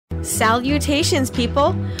Salutations,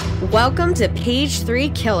 people! Welcome to Page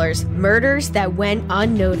 3 Killers, Murders That Went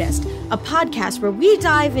Unnoticed, a podcast where we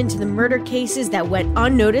dive into the murder cases that went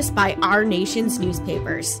unnoticed by our nation's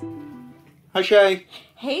newspapers. Hi, Shay.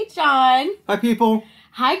 Hey, John. Hi, people.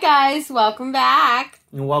 Hi, guys. Welcome back.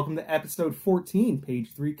 And welcome to episode 14,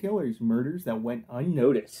 Page 3 Killers, Murders That Went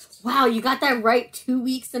Unnoticed. Wow, you got that right 2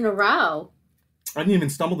 weeks in a row. I didn't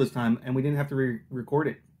even stumble this time, and we didn't have to re-record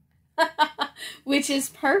it. Which is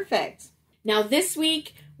perfect. Now, this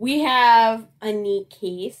week, we have a neat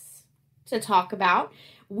case to talk about.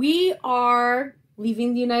 We are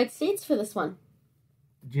leaving the United States for this one.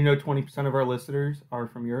 Did you know 20% of our listeners are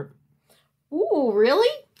from Europe? Ooh, really?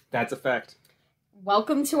 That's a fact.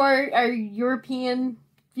 Welcome to our European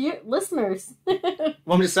listeners. Well,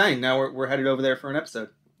 I'm just saying, now we're headed over there for an episode.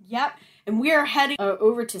 Yep, and we are heading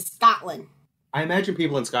over to Scotland. I imagine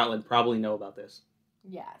people in Scotland probably know about this.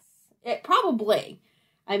 Yes, it probably.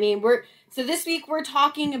 I mean, so this week we're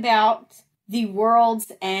talking about the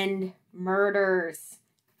World's End murders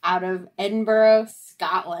out of Edinburgh,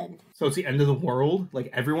 Scotland. So it's the end of the world? Like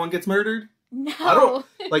everyone gets murdered? No.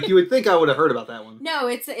 Like you would think I would have heard about that one. No,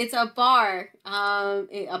 it's a bar,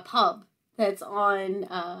 a pub that's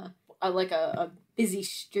on like a busy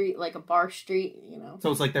street, like a bar street, you know. So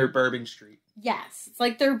it's like their Bourbon Street. Yes, it's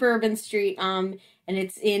like their Bourbon Street, and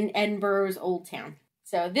it's in Edinburgh's Old Town.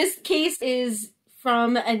 So this case is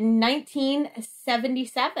from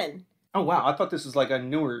 1977. Oh wow, I thought this was like a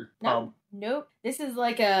newer pub. Nope, this is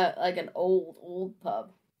like an old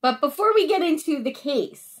pub. But before we get into the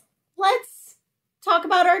case, let's talk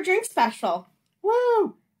about our drink special.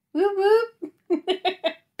 Woo! Whoop whoop!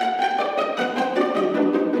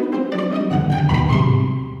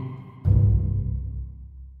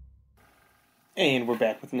 And we're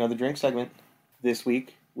back with another drink segment. This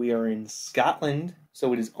week, we are in Scotland,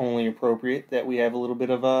 so it is only appropriate that we have a little bit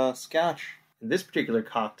of scotch. In this particular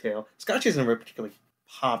cocktail, scotch isn't a very particularly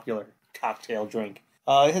popular cocktail drink.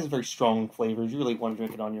 It has very strong flavors. You really want to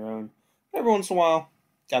drink it on your own. Every once in a while,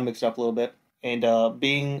 gotta mix it up a little bit. And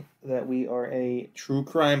being that we are a true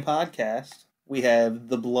crime podcast, we have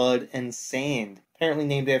The Blood and Sand. Apparently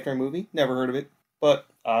named after a movie. Never heard of it, but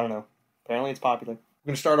I don't know. Apparently it's popular. We're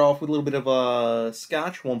going to start off with a little bit of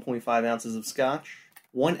scotch, 1.5 ounces of scotch,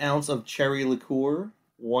 1 ounce of cherry liqueur,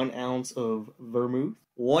 1 ounce of vermouth,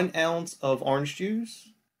 1 ounce of orange juice,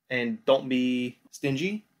 and don't be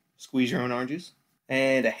stingy, squeeze your own oranges,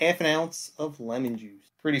 and a half an ounce of lemon juice.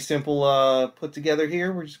 Pretty simple put together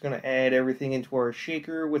here. We're just going to add everything into our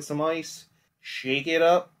shaker with some ice, shake it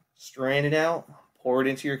up, strain it out, pour it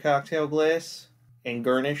into your cocktail glass, and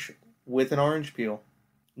garnish with an orange peel.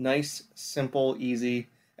 Nice, simple, easy,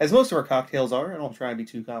 as most of our cocktails are. I don't try and be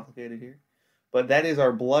too complicated here. But that is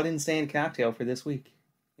our Blood and Sand cocktail for this week.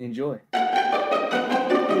 Enjoy.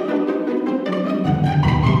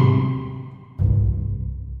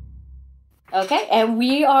 Okay, and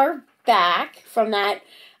we are back from that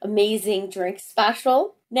amazing drink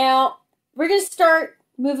special. Now, we're going to start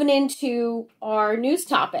moving into our news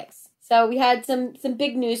topics. So we had some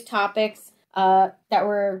big news topics that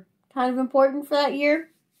were kind of important for that year.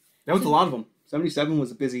 That was a lot of them. 77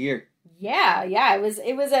 was a busy year. Yeah, it was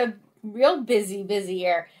a real busy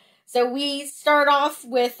year. So we start off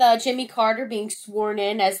with Jimmy Carter being sworn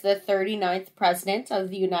in as the 39th president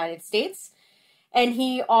of the United States. And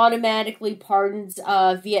he automatically pardons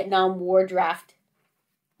Vietnam War draft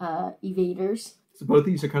evaders. So both of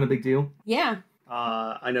these are kind of big deal. Yeah.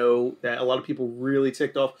 I know that a lot of people really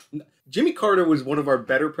ticked off. Jimmy Carter was one of our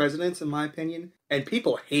better presidents, in my opinion, and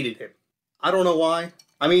people hated him. I don't know why.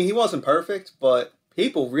 I mean, he wasn't perfect, but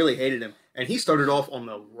people really hated him. And he started off on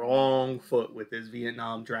the wrong foot with his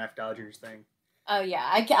Vietnam draft dodgers thing. Oh, yeah.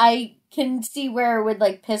 I can see where it would,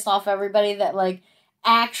 like, piss off everybody that, like,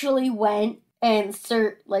 actually went and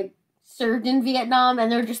served in Vietnam,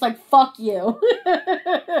 and they're just like, fuck you.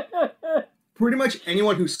 Pretty much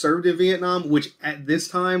anyone who served in Vietnam, which at this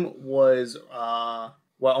time was,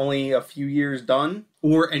 only a few years done,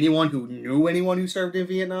 or anyone who knew anyone who served in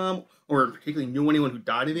Vietnam, or particularly knew anyone who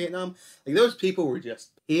died in Vietnam, like, those people were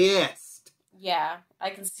just pissed. Yeah, I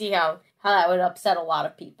can see how that would upset a lot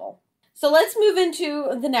of people. So let's move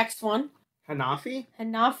into the next one.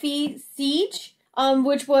 Hanafi Siege,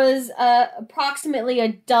 which was approximately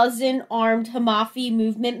a dozen armed Hanafi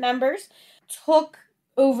movement members, took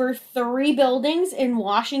over 3 buildings in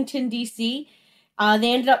Washington, D.C.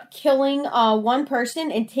 They ended up killing one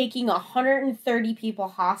person and taking 130 people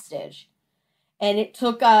hostage. And it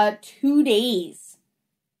took 2 days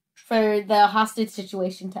for the hostage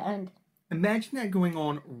situation to end. Imagine that going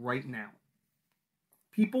on right now.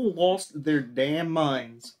 People lost their damn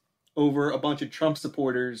minds over a bunch of Trump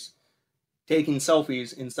supporters taking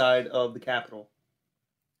selfies inside of the Capitol.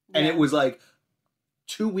 Yeah. And it was like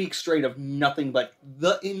 2 weeks straight of nothing but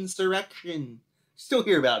the insurrection. Still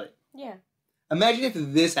hear about it. Yeah. Imagine if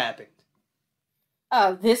this happened.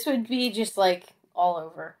 Oh, this would be just like all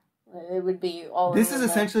over. It would be all over. This is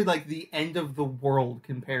essentially like the end of the world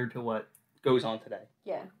compared to what goes on today.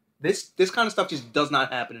 Yeah. This kind of stuff just does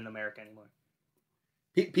not happen in America anymore.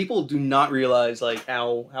 People do not realize like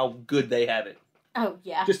how good they have it. Oh,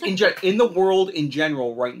 yeah. Just in the world in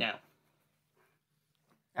general right now.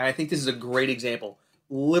 And I think this is a great example.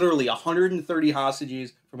 Literally 130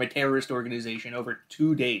 hostages from a terrorist organization over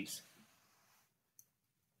 2 days.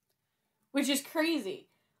 Which is crazy.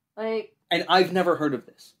 Like, and I've never heard of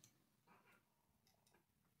this.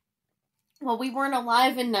 Well, we weren't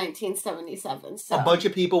alive in 1977, so... A bunch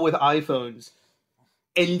of people with iPhones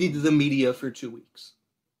ended the media for 2 weeks.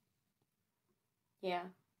 Yeah.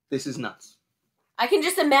 This is nuts. I can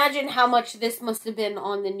just imagine how much this must have been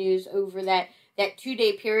on the news over that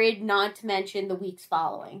 2-day period, not to mention the weeks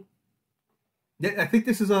following. I think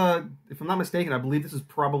this is if I'm not mistaken, I believe this is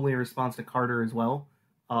probably a response to Carter as well.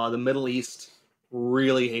 The Middle East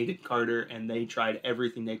really hated Carter, and they tried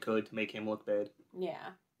everything they could to make him look bad. Yeah.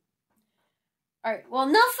 All right, well,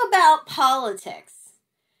 enough about politics.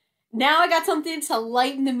 Now I got something to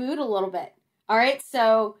lighten the mood a little bit. All right,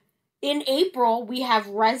 so in April, we have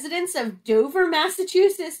residents of Dover,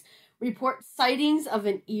 Massachusetts, report sightings of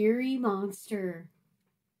an eerie monster.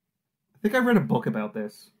 I think I read a book about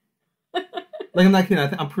this. Like, I'm not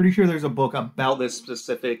kidding. I'm pretty sure there's a book about this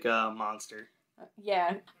specific monster.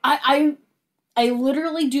 Yeah. I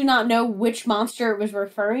literally do not know which monster it was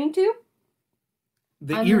referring to.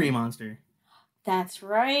 The eerie monster. That's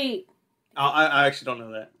right. I actually don't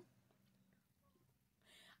know that.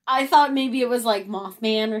 I thought maybe it was like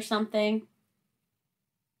Mothman or something.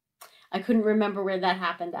 I couldn't remember where that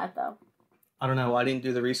happened at, though. I don't know. I didn't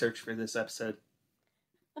do the research for this episode.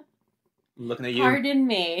 I'm looking at you. Pardon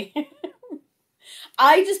me.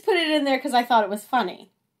 I just put it in there because I thought it was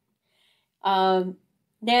funny.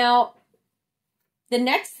 Now, the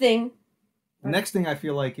next thing... The next thing I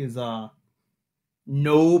feel like is...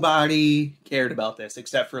 Nobody cared about this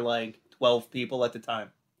except for like 12 people at the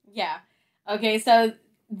time. Yeah. Okay, so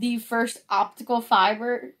the first optical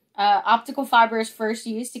fiber is first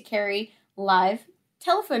used to carry live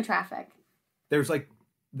telephone traffic. There's like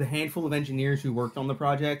the handful of engineers who worked on the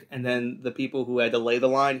project, and then the people who had to lay the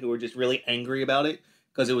line who were just really angry about it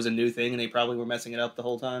because it was a new thing and they probably were messing it up the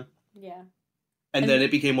whole time. Yeah. And then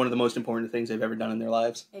it became one of the most important things they've ever done in their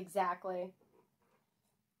lives. Exactly.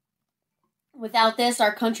 Without this,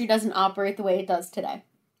 our country doesn't operate the way it does today.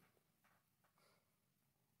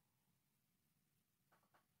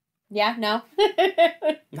 Yeah, no?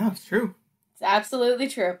 No, it's true. It's absolutely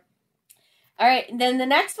true. All right, then the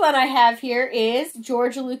next one I have here is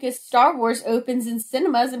George Lucas' Star Wars opens in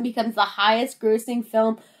cinemas and becomes the highest grossing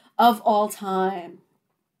film of all time.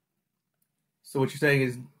 So what you're saying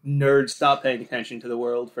is nerds stop paying attention to the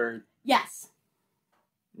world for... Yes.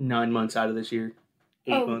 9 months out of this year.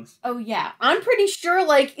 8 months. Oh, yeah. I'm pretty sure,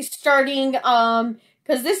 like, starting,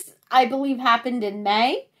 because this, I believe, happened in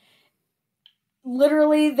May.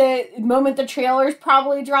 Literally, the moment the trailers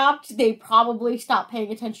probably dropped, they probably stopped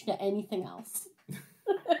paying attention to anything else.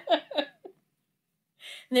 And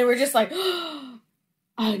they were just like, oh,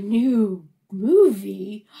 a new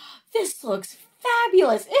movie? This looks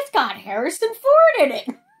fabulous. It's got Harrison Ford in it.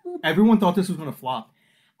 Everyone thought this was going to flop.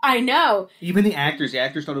 I know. Even the actors. The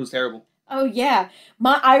actors thought it was terrible. Oh, yeah.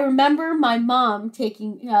 I remember my mom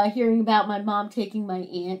hearing about my mom taking my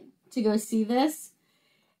aunt to go see this.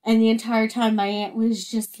 And the entire time my aunt was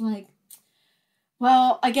just like,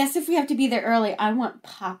 well, I guess if we have to be there early, I want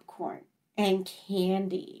popcorn and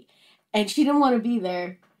candy. And she didn't want to be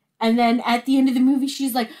there. And then at the end of the movie,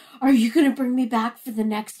 she's like, are you going to bring me back for the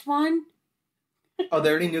next one? Oh, they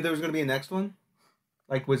already knew there was going to be a next one?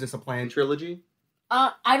 Like, was this a planned trilogy?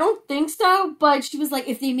 I don't think so, but she was like,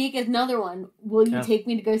 if they make another one, will you take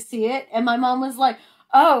me to go see it? And my mom was like,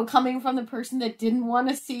 oh, coming from the person that didn't want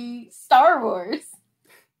to see Star Wars.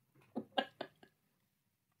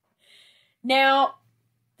 Now,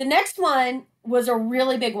 the next one was a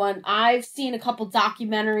really big one. I've seen a couple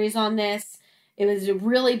documentaries on this. It was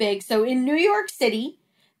really big. So in New York City,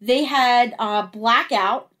 they had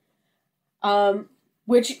Blackout,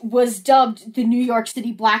 which was dubbed the New York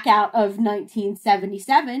City Blackout of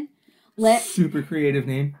 1977. Super creative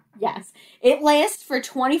name. Yes. It lasts for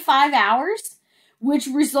 25 hours, which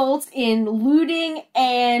results in looting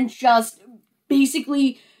and just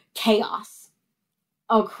basically chaos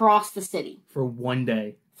across the city. For one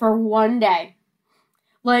day. For one day.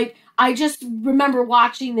 Like, I just remember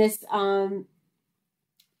watching this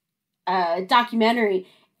documentary,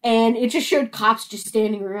 and it just showed cops just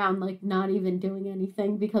standing around, like, not even doing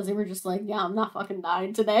anything because they were just like, yeah, I'm not fucking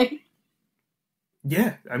dying today.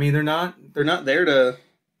 Yeah, I mean, they're not there to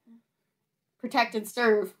protect and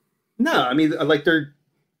serve. No, I mean, like,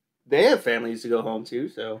 they have families to go home to,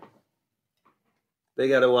 so they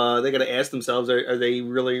gotta ask themselves, are they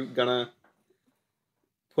really gonna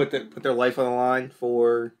put their life on the line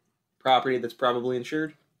for property that's probably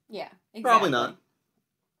insured? Yeah, exactly. Probably not.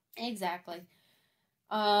 Exactly.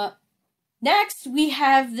 Next, we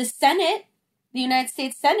have the Senate. The United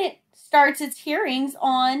States Senate starts its hearings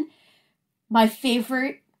on my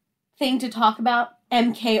favorite thing to talk about,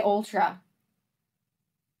 MK Ultra.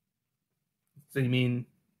 So you mean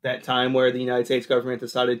that time where the United States government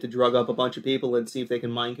decided to drug up a bunch of people and see if they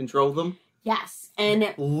can mind control them? Yes,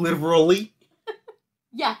 and literally.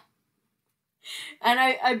 Yeah, and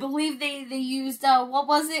I believe they used what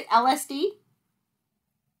was it, LSD?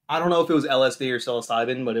 I don't know if it was LSD or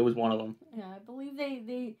psilocybin, but it was one of them. Yeah, I believe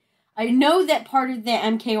they. I know that part of the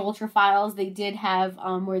MK Ultra files they did have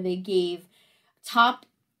where they gave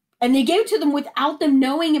and they gave it to them without them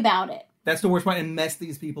knowing about it. That's the worst part, and messed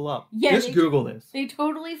these people up. Yeah, just Google this. They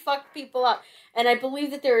totally fucked people up. And I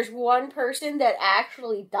believe that there is one person that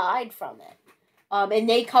actually died from it. And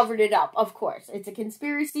they covered it up, of course. It's a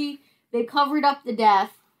conspiracy. They covered up the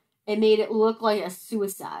death and made it look like a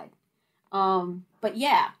suicide. But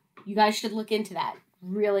yeah, you guys should look into that.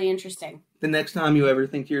 Really interesting. The next time you ever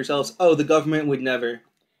think to yourselves, oh, the government would never.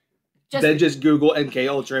 Then just Google MK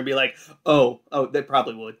Ultra and be like, oh, they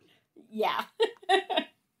probably would. Yeah.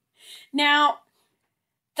 Now,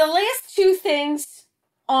 the last two things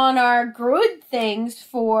on our good things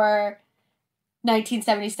for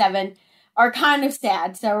 1977 are kind of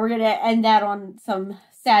sad. So we're going to end that on some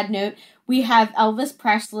sad note. We have Elvis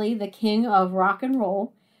Presley, the king of rock and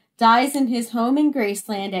roll, dies in his home in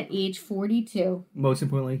Graceland at age 42. Most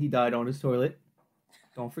importantly, he died on his toilet.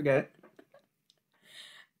 Don't forget.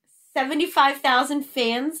 75,000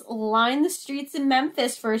 fans line the streets in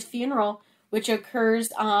Memphis for his funeral, which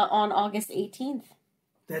occurs on August 18th.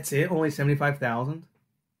 That's it? Only 75,000?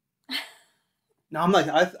 No, I'm like,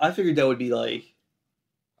 I figured that would be like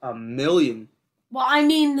 1 million. Well, I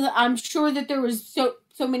mean, I'm sure that there was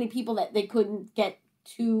so many people that they couldn't get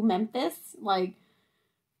to Memphis, like,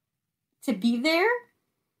 to be there.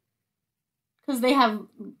 Because they have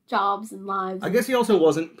jobs and lives. I guess he also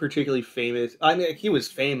wasn't particularly famous. I mean, he was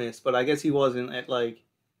famous, but I guess he wasn't at, like...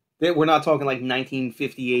 We're not talking like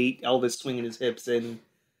 1958 Elvis swinging his hips in,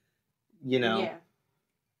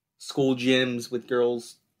 school gyms with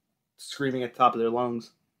girls screaming at the top of their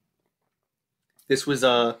lungs. This was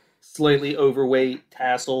a slightly overweight,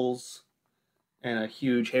 tassels, and a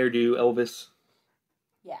huge hairdo Elvis.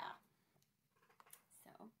 Yeah.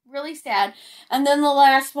 So, really sad. And then the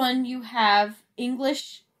last one, you have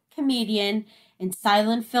English comedian and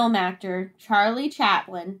silent film actor Charlie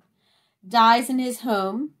Chaplin dies in his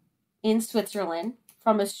home in Switzerland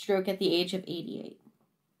from a stroke at the age of 88.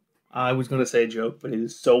 I was going to say a joke, but it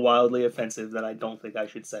is so wildly offensive that I don't think I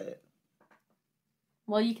should say it.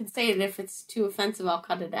 Well, you can say it. If it's too offensive, I'll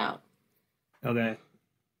cut it out. Okay.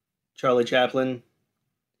 Charlie Chaplin,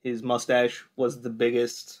 his mustache was the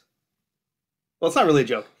biggest... Well, it's not really a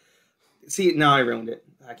joke. See, now I ruined it.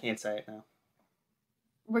 I can't say it now.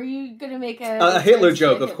 Were you going to make a Hitler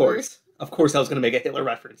joke, of course. Of course I was going to make a Hitler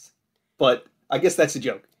reference. But I guess that's a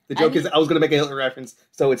joke. The joke is I was going to make a Hitler reference,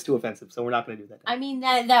 so it's too offensive, so we're not going to do that. I mean,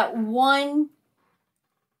 that one,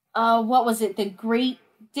 what was it? The Great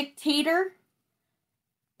Dictator?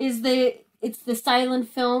 It's the silent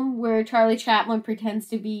film where Charlie Chaplin pretends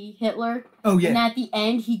to be Hitler. Oh, yeah. And at the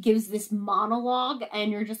end, he gives this monologue,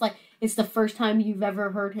 and you're just like, it's the first time you've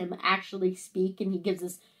ever heard him actually speak, and he gives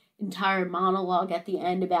this entire monologue at the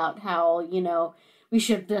end about how, we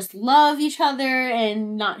should just love each other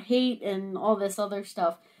and not hate and all this other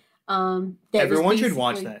stuff. Everyone should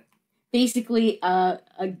watch that. Basically,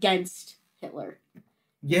 against Hitler.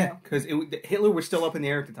 Yeah, because Hitler was still up in the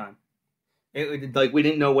air at the time. We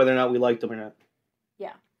didn't know whether or not we liked him or not.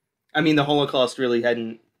 Yeah. I mean, the Holocaust really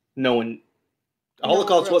hadn't... The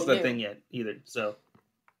Holocaust wasn't a thing yet, either, so...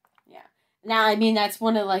 Yeah. Now, I mean, that's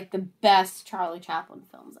one of, the best Charlie Chaplin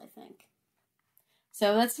films, I think.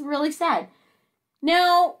 So, that's really sad.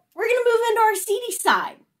 Now, we're going to move into our seedy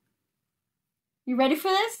side. You ready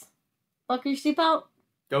for this? Buckle your seatbelt.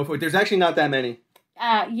 Go for it. There's actually not that many.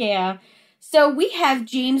 Yeah. So we have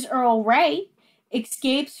James Earl Ray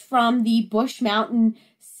escapes from the Bush Mountain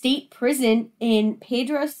State Prison in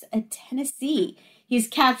Padros, Tennessee. He's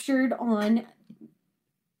recaptured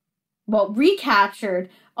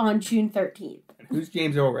on June 13th. And who's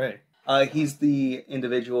James Earl Ray? He's the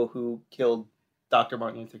individual who killed Dr.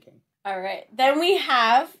 Martin Luther King. All right. Then we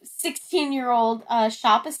have 16-year-old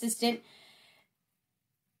shop assistant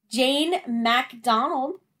Jane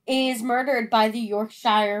MacDonald is murdered by the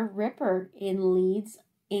Yorkshire Ripper in Leeds,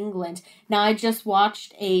 England. Now, I just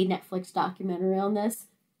watched a Netflix documentary on this.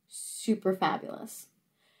 Super fabulous.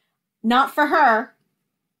 Not for her,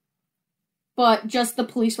 but just the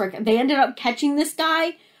police work. They ended up catching this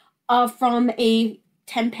guy from a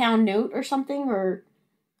 10-pound note or something, or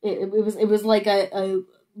it was like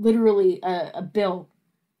literally a bill,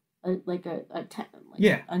 a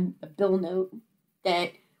bill note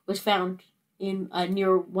that was found in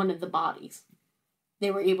near one of the bodies. They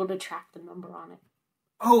were able to track the number on it.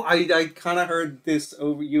 Oh, I kind of heard this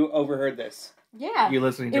over. You overheard this. Yeah, you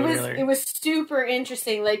listening to it earlier. It was super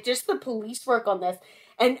interesting. Like just the police work on this,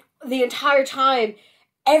 and the entire time,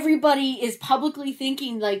 everybody is publicly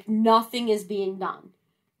thinking like nothing is being done.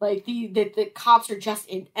 Like the cops are just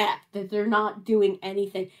inept, that they're not doing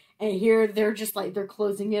anything. And here they're just like, they're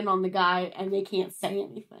closing in on the guy and they can't say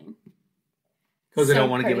anything. Because they don't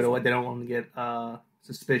want to give it away. They don't want to get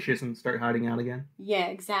suspicious and start hiding out again. Yeah,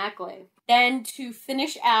 exactly. Then to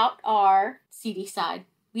finish out our CD side,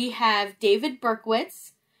 we have David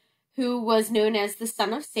Berkowitz, who was known as the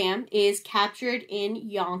Son of Sam, is captured in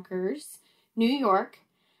Yonkers, New York,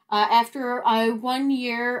 after a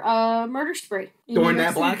 1-year murder spree. During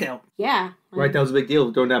that blackout. Yeah. Right, that was a big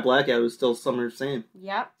deal. During that blackout, it was still Summer of Sam.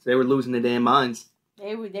 Yep. So they were losing their damn minds.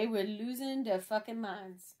 They were losing their fucking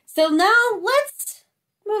minds. So now let's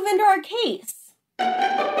move into our case.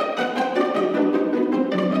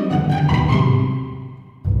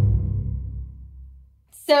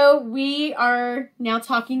 So we are now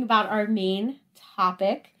talking about our main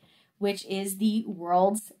topic, which is the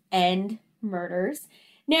World's End murders.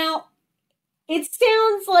 Now, it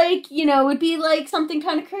sounds like, it would be like something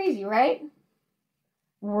kind of crazy, right?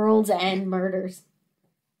 World's End murders.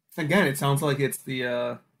 Again, it sounds like it's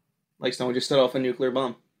the, like someone just set off a nuclear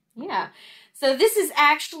bomb. Yeah. So this is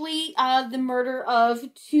actually the murder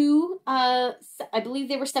of two, I believe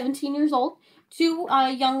they were 17 years old, two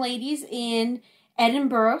young ladies in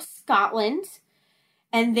Edinburgh, Scotland.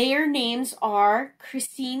 And their names are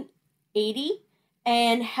Christine Adie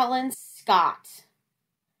and Helen Scott,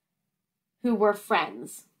 who were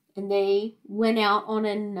friends. And they went out on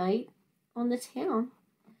a night on the town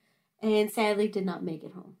and sadly did not make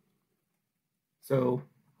it home. So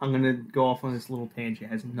I'm going to go off on this little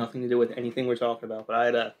tangent. It has nothing to do with anything we're talking about. But I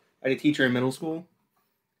had a teacher in middle school,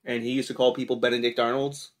 and he used to call people Benedict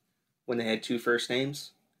Arnolds when they had two first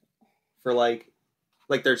names. For like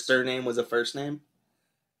their surname was a first name.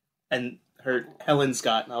 And her Helen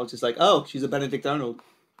Scott. And I was just like, oh, she's a Benedict Arnold.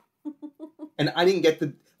 And I didn't get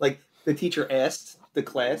the teacher asked the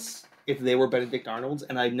class if they were Benedict Arnolds,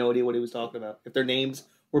 and I had no idea what he was talking about. If their names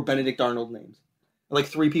were Benedict Arnold names. Like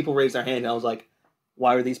 3 people raised their hand, and I was like,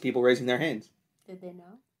 why are these people raising their hands? Did they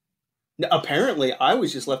know? No, apparently, I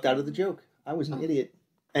was just left out of the joke. I was an idiot.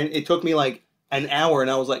 And it took me like an hour, and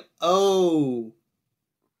I was like, oh,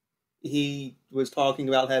 he was talking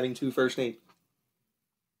about having 2 first names.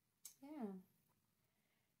 Yeah.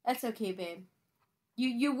 That's okay, babe.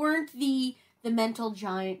 You weren't the mental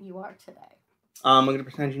giant you are today. I'm going to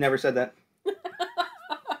pretend you never said that.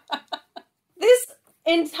 This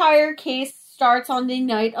entire case starts on the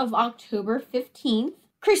night of October 15th.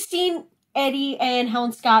 Christine Adie and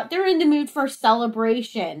Helen Scott, they're in the mood for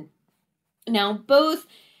celebration. Now, both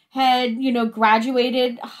had,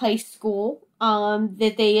 graduated high school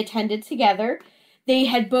that they attended together. They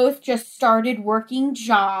had both just started working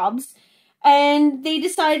jobs, and they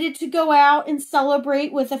decided to go out and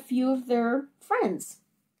celebrate with a few of their friends.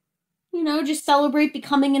 Just celebrate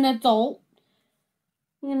becoming an adult.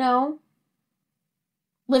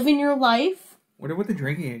 Living your life. What the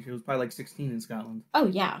drinking age? It was probably like 16 in Scotland. Oh,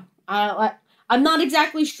 yeah. I'm not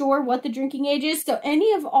exactly sure what the drinking age is, so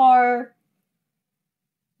any of our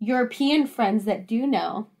European friends that do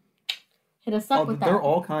know, hit us up with that. They're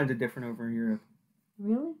all kinds of different over in Europe.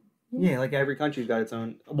 Really? Yeah, like every country's got its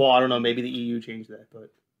own. Well, I don't know. Maybe the EU changed that, but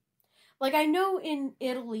like I know in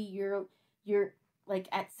Italy, you're like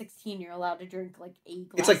at 16, you're allowed to drink like 8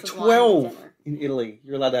 glasses. It's like of wine 12 at dinner. in Italy.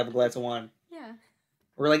 You're allowed to have a glass of wine. Yeah.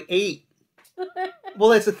 Or like 8. Well,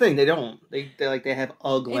 that's the thing. They don't. They have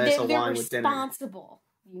a glass of wine with dinner. They're responsible.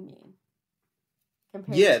 You mean?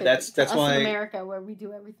 Compared to that's us why in America, where we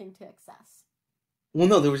do everything to excess. Well,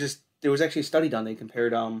 no, there was actually a study done. They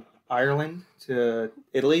compared Ireland to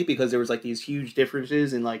Italy because there was like these huge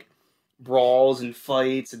differences in like brawls and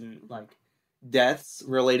fights and like deaths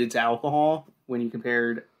related to alcohol when you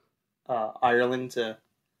compared Ireland to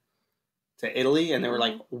to Italy, and they were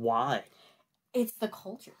like, why? It's the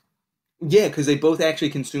culture. Yeah, because they both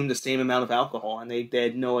actually consumed the same amount of alcohol, and they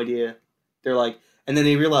had no idea. They're like, and then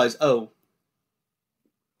they realized, oh,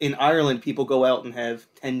 in Ireland, people go out and have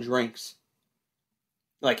 10 drinks,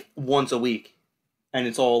 like, once a week. And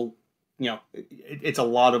it's all, it's a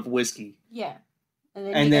lot of whiskey. Yeah.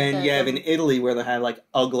 And then you have in Italy where they have, like,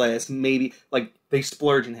 a glass, maybe, like, they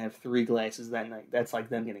splurge and have 3 glasses that night. That's like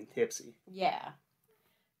them getting tipsy. Yeah.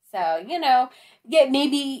 So,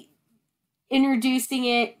 maybe introducing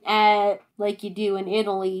it at, like you do in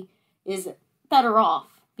Italy is better off.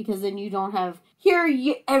 Because then you don't have,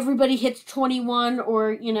 everybody hits 21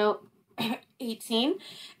 or, 18.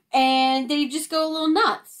 And they just go a little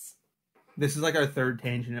nuts. This is like our third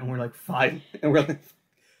tangent, and we're like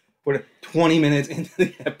 20 minutes into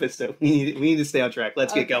the episode. We need to stay on track.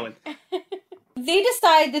 Let's get going. They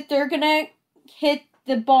decide that they're going to hit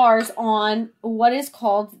the bars on what is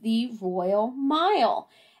called the Royal Mile.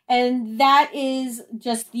 And that is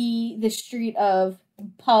just the street of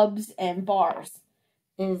pubs and bars.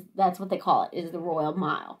 That's what they call it, is the Royal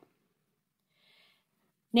Mile.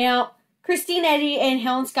 Now, Christine Eddy and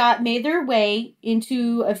Helen Scott made their way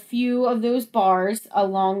into a few of those bars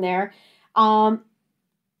along there. And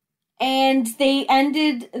they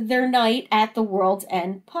ended their night at the World's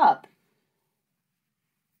End pub.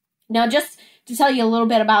 Now, just to tell you a little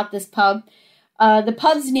bit about this pub, the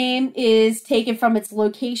pub's name is taken from its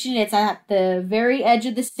location. It's at the very edge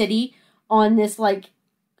of the city on this, like,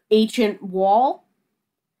 ancient wall.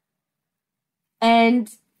 And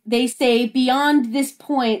they say beyond this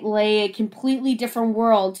point lay a completely different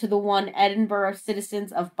world to the one Edinburgh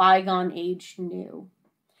citizens of bygone age knew.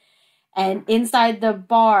 And inside the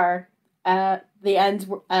bar, the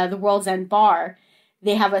World's End bar,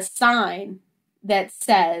 they have a sign that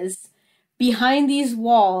says, "Behind these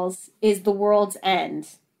walls is the world's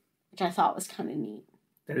end," which I thought was kind of neat.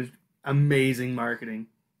 That is amazing marketing.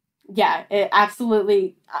 Yeah, it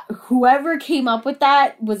absolutely. Whoever came up with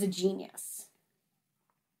that was a genius.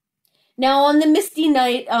 Now, on the misty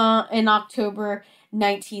night in October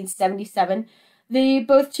 1977,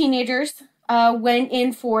 both teenagers went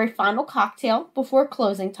in for a final cocktail before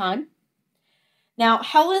closing time. Now,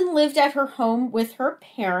 Helen lived at her home with her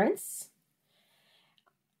parents,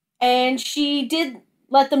 and she did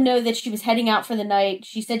let them know that she was heading out for the night.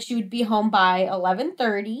 She said she would be home by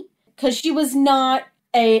 11:30, because she was not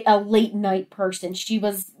a late night person. She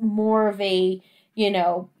was more of a,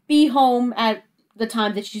 be home at the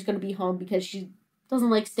time that she's going to be home, because she doesn't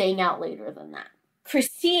like staying out later than that.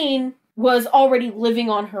 Christine was already living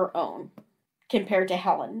on her own compared to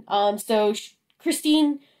Helen.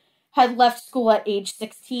 Christine had left school at age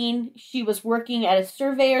 16. She was working at a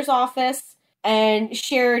surveyor's office and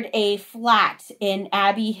shared a flat in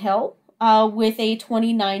Abbey Hill with a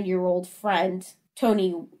 29-year-old friend,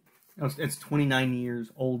 Tony. It's 29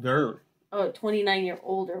 years older. Oh, 29-year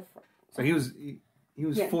older. So he was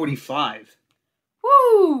 45.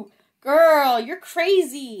 Woo! Girl, you're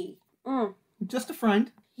crazy. Just a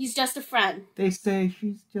friend. He's just a friend. They say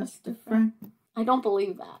she's just a friend. I don't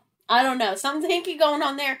believe that. I don't know. Something hinky going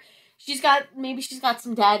on there. Maybe she's got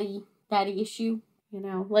some daddy issue.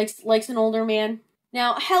 Likes an older man.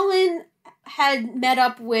 Now, Helen had met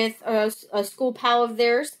up with a school pal of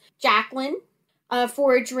theirs, Jacqueline,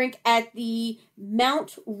 for a drink at the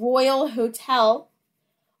Mount Royal Hotel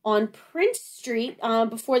on Prince Street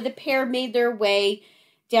before the pair made their way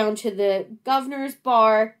down to the Governor's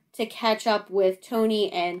Bar to catch up with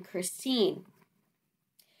Tony and Christine.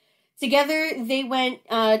 Together, they went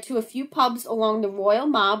to a few pubs along the Royal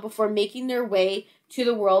Mile before making their way to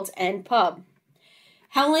the World's End pub.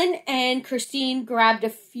 Helen and Christine grabbed a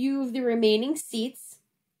few of the remaining seats,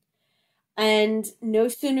 and no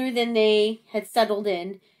sooner than they had settled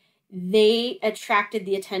in, they attracted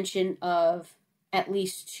the attention of at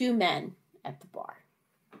least 2 men at the bar.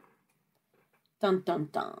 Dun, dun,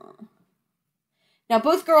 dun. Now,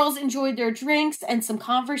 both girls enjoyed their drinks and some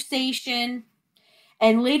conversation,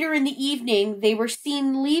 and later in the evening, they were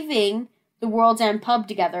seen leaving the World's End pub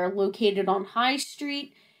together, located on High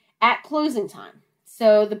Street, at closing time.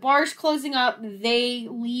 So the bar's closing up, they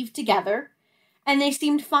leave together, and they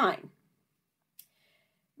seemed fine.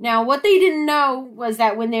 Now, what they didn't know was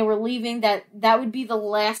that when they were leaving, that would be the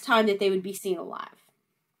last time that they would be seen alive.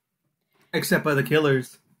 Except by the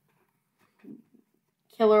killers.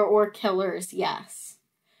 Killer or killers, yes.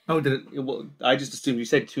 Oh, well, I just assumed you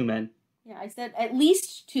said 2 men. Yeah, I said at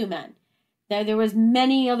least 2 men. There was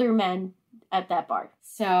many other men at that bar.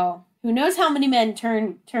 So, who knows how many men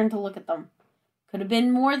turned to look at them. Could have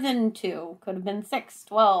been more than 2. Could have been 6,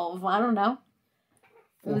 12, I don't know.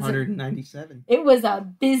 497. It was a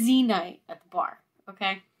busy night at the bar,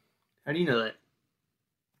 okay? How do you know that?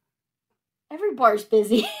 Every bar's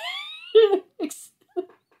busy.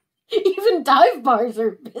 Even dive bars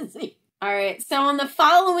are busy. All right, so on the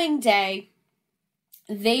following day,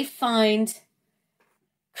 they find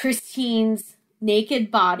Christine's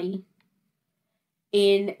naked body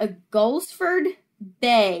in a Gulsford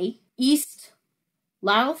Bay, East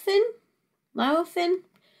Loughton,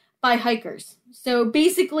 by hikers. So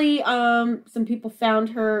basically, some people found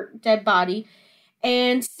her dead body,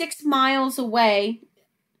 and 6 miles away,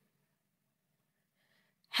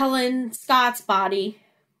 Helen Scott's body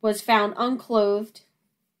was found unclothed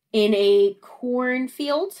in a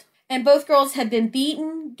cornfield, and both girls had been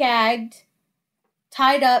beaten, gagged,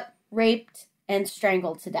 tied up, raped, and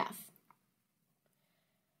strangled to death.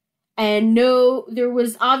 And there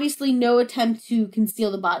was obviously no attempt to conceal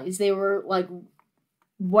the bodies. They were like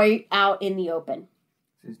right out in the open.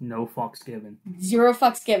 There's no fucks given. 0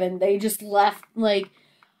 fucks given. They just left, like,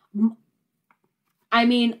 I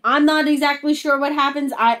mean, I'm not exactly sure what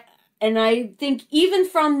happens. I think even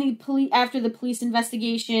from the after the police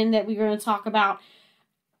investigation that we're going to talk about,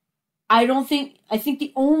 I think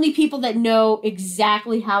the only people that know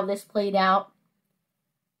exactly how this played out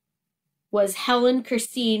was Helen,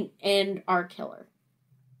 Christine, and our killer.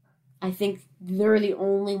 I think they're the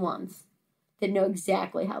only ones that know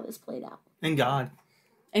exactly how this played out. And God.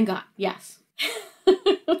 And God, yes.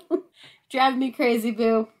 Driving me crazy,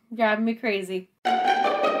 boo. Driving me crazy.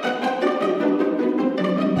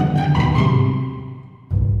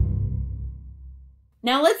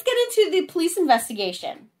 Now let's get into the police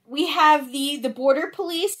investigation. We have the border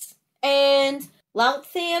police and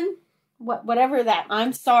Loughton, whatever that.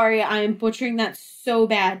 I'm sorry, I am butchering that so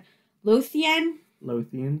bad. Lothian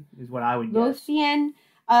is what I would guess. Lothian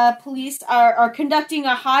police are conducting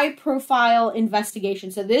a high-profile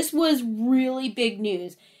investigation. So this was really big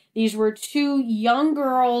news. These were 2 young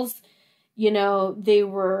girls. You know, they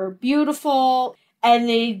were beautiful, and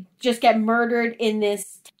they just get murdered in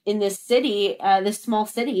this city, this small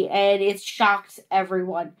city, and it's shocked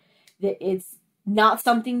everyone. That it's not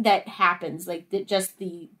something that happens, like just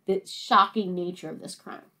the shocking nature of this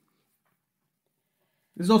crime.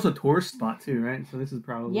 This is also a tourist spot too, right? So this is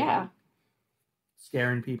probably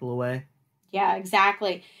scaring people away. Yeah,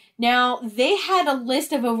 exactly. Now they had a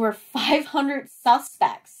list of over 500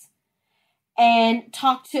 suspects, and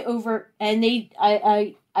talked to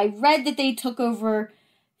I read that they took over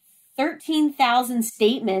 13,000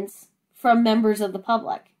 statements from members of the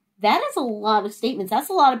public. That is a lot of statements. That's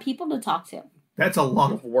a lot of people to talk to. That's a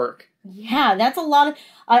lot of work. Yeah, that's a lot of...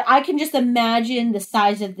 I can just imagine the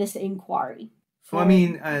size of this inquiry. So, I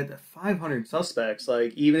mean, 500 suspects,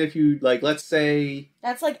 like, even if you, like, let's say...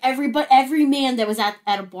 That's like every man that was at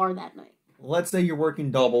a bar that night. Let's say you're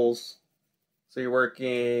working doubles. So you're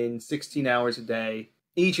working 16 hours a day.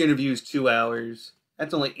 Each interview is 2 hours.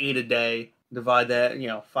 That's only 8 a day. Divide that,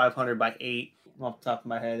 500 by 8. Off the top of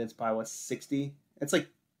my head, it's probably, 60? It's like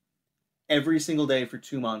every single day for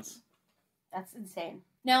 2 months. That's insane.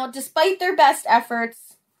 Now, despite their best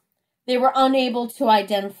efforts, they were unable to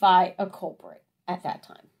identify a culprit at that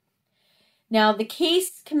time. Now, the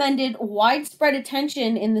case commanded widespread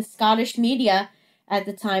attention in the Scottish media at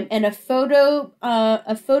the time, and a photo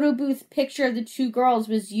booth picture of the 2 girls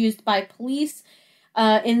was used by police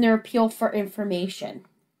in their appeal for information.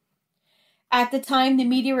 At the time, the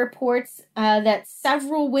media reports that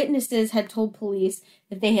several witnesses had told police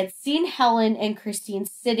that they had seen Helen and Christine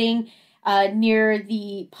sitting near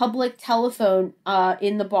the public telephone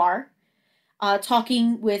in the bar,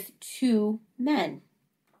 talking with 2 men.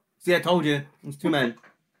 See, I told you. It was 2 men.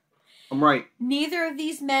 I'm right. Neither of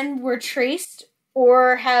these men were traced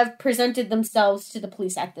or have presented themselves to the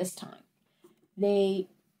police at this time. They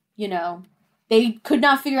could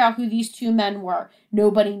not figure out who these 2 men were.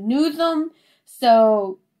 Nobody knew them.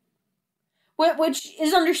 So, which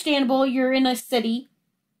is understandable. You're in a city,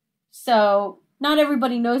 so not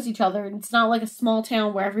everybody knows each other. It's not like a small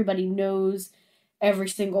town where everybody knows every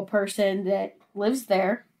single person that lives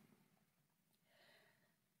there.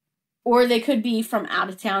 Or they could be from out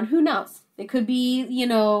of town. Who knows? They could be,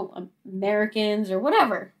 Americans or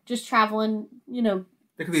whatever. Just traveling,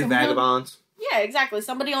 They could be vagabonds. Yeah, exactly.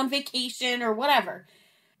 Somebody on vacation or whatever.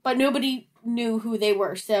 But nobody knew who they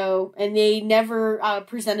were, and they never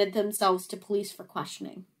presented themselves to police for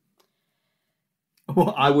questioning.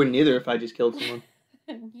 Well, I wouldn't either if I just killed someone.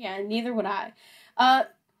 Yeah, neither would I.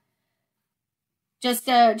 Just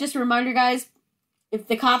a reminder, guys, if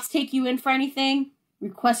the cops take you in for anything,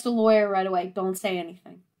 request a lawyer right away. Don't say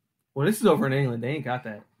anything. Well, this is over in England. They ain't got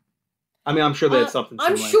that. I mean, I'm sure that's something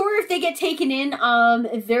similar. I'm sure if they get taken in,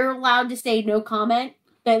 they're allowed to say no comment.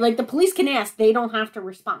 That, like, the police can ask. They don't have to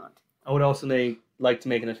respond. I would also like to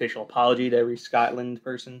make an official apology to every Scottish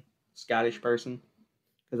person,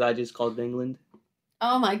 because I just called it England.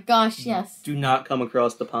 Oh my gosh, yes. Do not come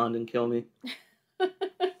across the pond and kill me.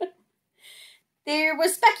 There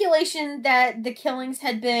was speculation that the killings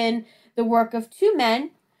had been the work of two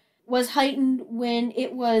men, was heightened when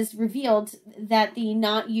it was revealed that the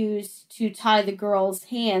knot used to tie the girls'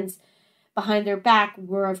 hands behind their back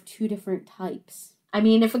were of two different types. I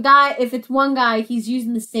mean, if it's one guy, he's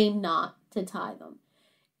using the same knot to tie them.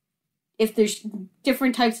 If there's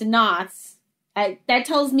different types of knots, that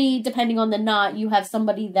tells me, depending on the knot, you have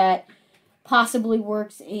somebody that possibly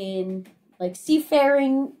works in, like,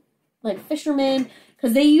 seafaring, like fishermen,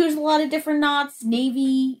 because they use a lot of different knots.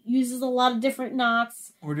 Navy uses a lot of different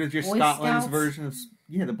knots. Or just Scotland's version of,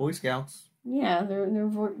 the Boy Scouts. Yeah, their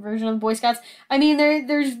version of the Boy Scouts. I mean,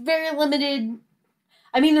 there's very limited...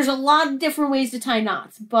 I mean, there's a lot of different ways to tie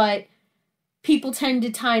knots, but people tend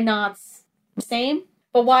to tie knots the same.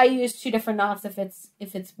 But why use two different knots if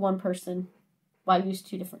it's one person? Why use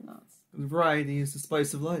two different knots? Variety is the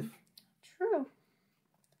spice of life. True.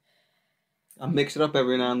 I'll mix it up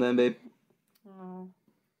every now and then, babe. Oh,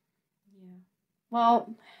 yeah.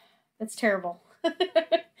 Well, that's terrible.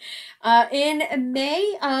 In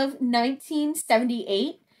May of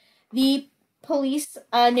 1978, the police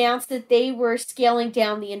announced that they were scaling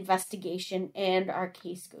down the investigation and our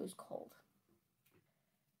case goes cold.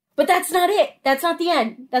 But that's not it. That's not the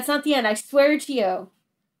end. That's not the end. I swear to you.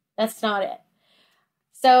 That's not it.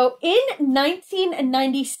 So in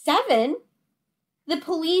 1997, the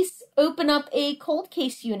police open up a cold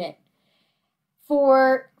case unit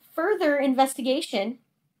for further investigation,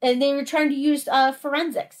 and they were trying to use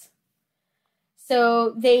forensics.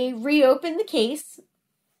 So they reopen the case,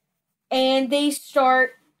 and they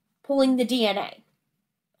start pulling the DNA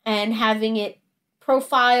and having it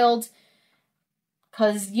profiled,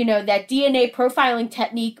 because, that DNA profiling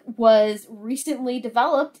technique was recently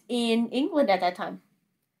developed in England at that time.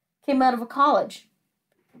 Came out of a college.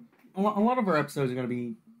 A lot of our episodes are going to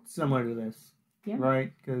be similar to this,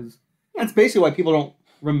 right? Because that's basically why people don't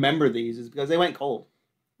remember these, is because they went cold.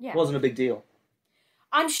 Yeah. It wasn't a big deal.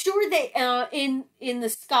 I'm sure that in the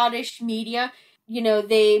Scottish media,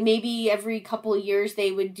 they maybe every couple of years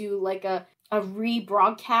they would do like a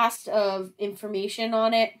rebroadcast of information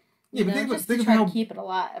on it. Yeah, but just to try to keep it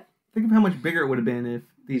alive. Think of how much bigger it would have been if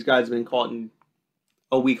these guys had been caught in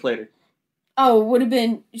a week later. Oh, it would have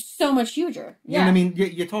been so much huger. Yeah. You know what I mean?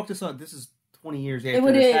 You talk to someone, this is 20 years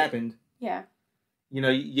after this happened. Yeah.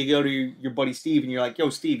 You go to your buddy Steve and you're like, yo,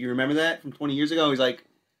 Steve, you remember that from 20 years ago? He's like,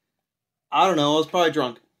 I don't know, I was probably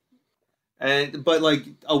drunk. But like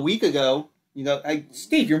a week ago, hey,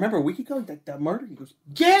 Steve, you remember a week ago that murder? He goes,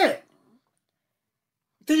 yeah!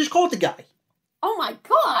 They just called the guy. Oh my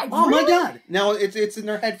God! Oh really? My God! Now it's in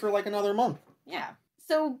their head for like another month. Yeah.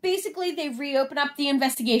 So basically, they reopen up the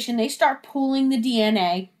investigation. They start pooling the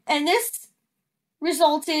DNA, and this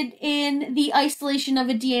resulted in the isolation of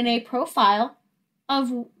a DNA profile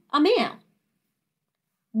of a male.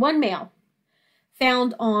 One male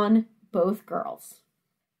found on both girls.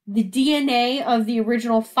 The DNA of the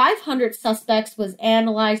original 500 suspects was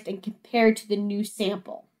analyzed and compared to the new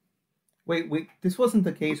sample. Wait, this wasn't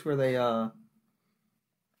the case where they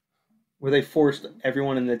forced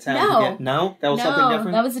everyone in the town to get... No? That was something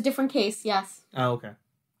different? That was a different case, yes. Oh, okay.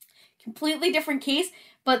 Completely different case,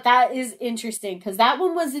 but that is interesting, because that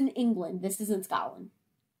one was in England. This is in Scotland.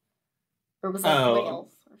 Or was that Wales? Or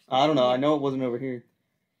something? I don't know. I know it wasn't over here.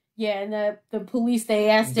 Yeah, and the police, they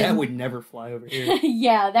asked him... That would never fly over here.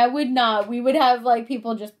 Yeah, that would not. We would have, like,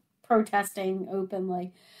 people just protesting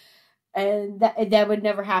openly. And that would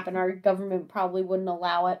never happen. Our government probably wouldn't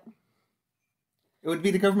allow it. It would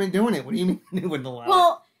be the government doing it. What do you mean they wouldn't allow it?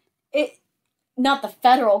 Well, not the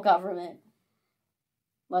federal government.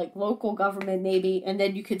 Like, local government, maybe. And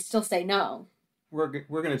then you could still say no. We're going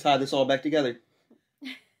to tie this all back together.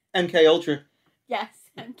 MK Ultra. Yes,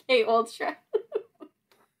 MK Ultra.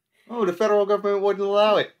 Oh, the federal government wouldn't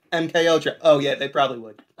allow it. MK Ultra. Oh, yeah, they probably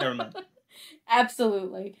would. Never mind.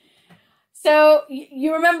 Absolutely. So,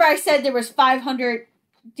 you remember I said there was 500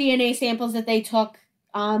 DNA samples that they took,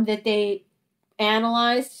 that they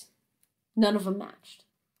analyzed? None of them matched.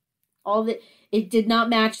 It did not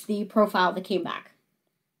match the profile that came back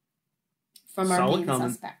from our main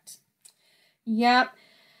suspect. Yep.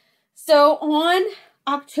 So, on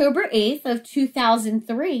October 8th of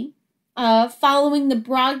 2003, following the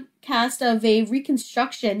broadcast of a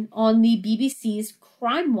reconstruction on the BBC's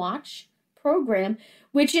Crime Watch program,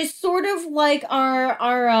 which is sort of like our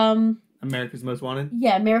America's Most Wanted?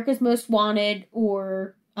 Yeah, America's Most Wanted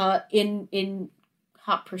or in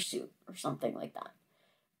Hot Pursuit or something like that.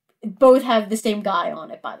 Both have the same guy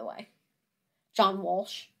on it, by the way. John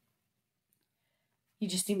Walsh. He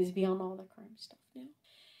just seems to be on all the crime stuff now.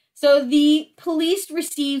 So the police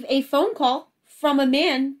receive a phone call from a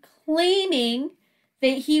man claiming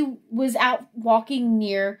that he was out walking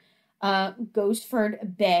near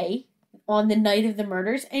Gosford Bay on the night of the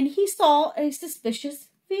murders, and he saw a suspicious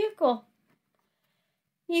vehicle.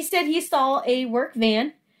 He said he saw a work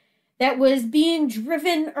van that was being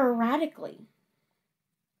driven erratically.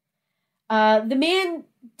 The man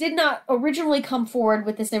did not originally come forward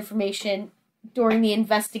with this information during the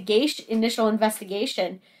initial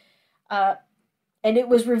investigation, and it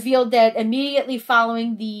was revealed that immediately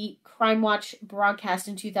following the Crime Watch broadcast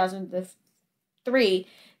in 2003,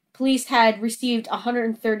 police had received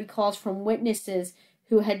 130 calls from witnesses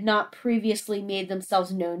who had not previously made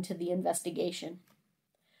themselves known to the investigation.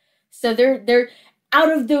 So they're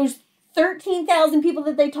out of those 13,000 people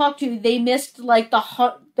that they talked to, they missed like the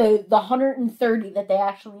 130 that they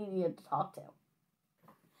actually needed to talk to.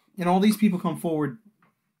 And all these people come forward,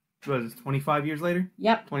 what is it, 25 years later?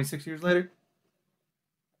 Yep. 26 years later?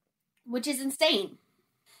 Which is insane.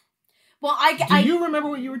 Well, Do you remember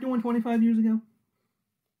what you were doing 25 years ago?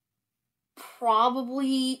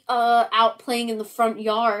 Probably out playing in the front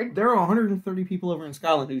yard. There are 130 people over in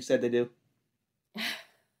Scotland who said they do.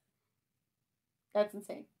 That's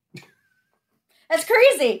insane. That's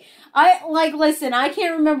crazy. Listen, I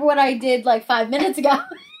can't remember what I did 5 minutes ago.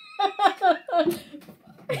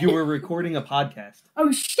 You were recording a podcast.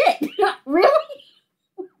 Oh, shit. Really?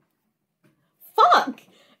 Fuck.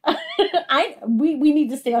 We need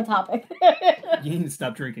to stay on topic. You need to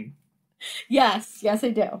stop drinking. Yes, I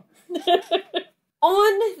do.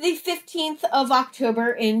 On the 15th of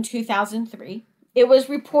October in 2003, it was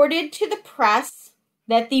reported to the press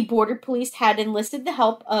that the Border Police had enlisted the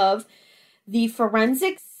help of the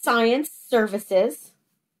Forensic Science Services,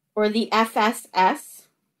 or the FSS,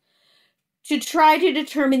 to try to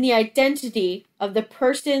determine the identity of the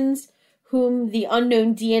persons whom the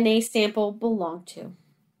unknown DNA sample belonged to.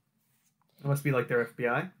 It must be like their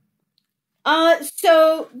FBI?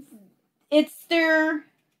 So it's their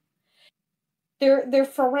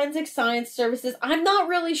Forensic Science Services. I'm not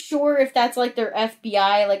really sure if that's like their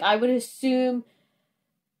FBI. I would assume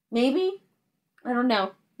maybe. I don't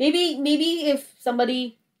know. Maybe if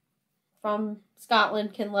somebody from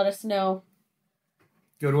Scotland can let us know.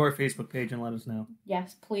 Go to our Facebook page and let us know.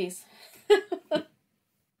 Yes, please.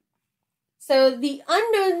 So the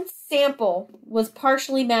unknown sample was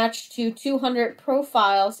partially matched to 200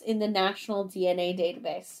 profiles in the National DNA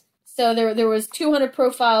Database. So there was 200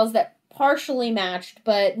 profiles that partially matched,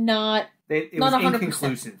 but not It not was 100%.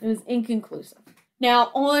 inconclusive. It was inconclusive. Now,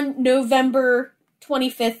 on November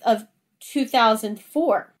 25th of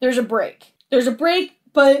 2004, there's a break. There's a break,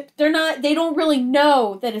 but they don't really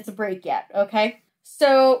know that it's a break yet, okay?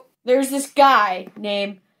 So there's this guy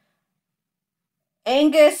named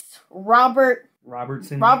Angus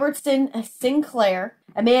Robertson Sinclair,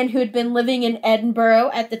 a man who had been living in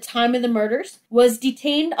Edinburgh at the time of the murders, was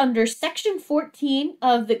detained under Section 14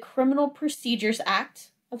 of the Criminal Procedures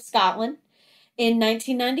Act of Scotland in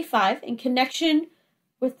 1995 in connection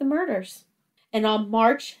with the murders. And on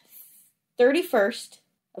March 31st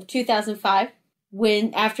of 2005,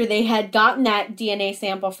 after they had gotten that DNA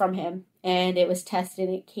sample from him and it was tested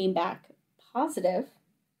and it came back positive,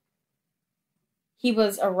 he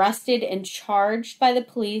was arrested and charged by the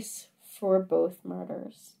police for both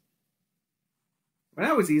murders. Well,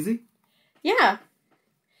 that was easy. Yeah.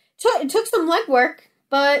 It took some legwork,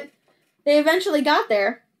 but they eventually got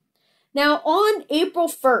there. Now, on April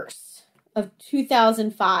 1st of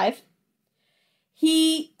 2005,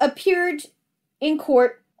 he appeared in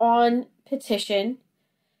court on petition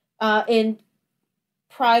in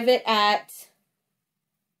private at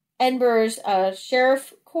Edinburgh's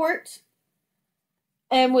Sheriff Court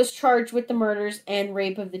and was charged with the murders and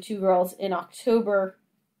rape of the two girls in October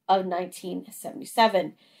of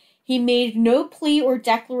 1977. He made no plea or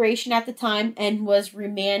declaration at the time and was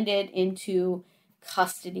remanded into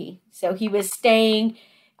custody. So he was staying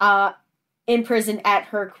in prison at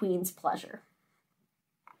her queen's pleasure.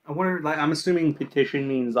 I wonder, I'm assuming petition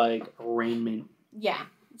means arraignment. Yeah.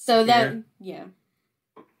 So that, yeah.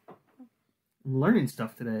 I'm learning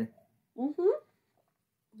stuff today. Mm-hmm.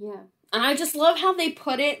 Yeah. And I just love how they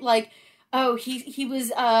put it, he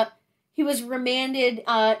was remanded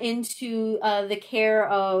into the care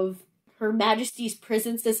of Her Majesty's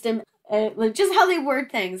prison system. Just how they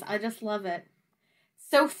word things. I just love it.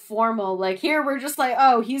 So formal. Here we're just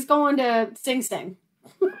he's going to Sing Sing.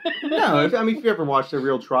 No, if you ever watched a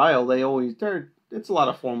real trial, it's a lot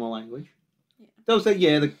of formal language. Yeah. They'll say,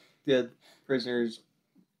 the prisoners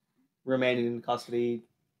remanded in custody.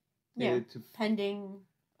 Pending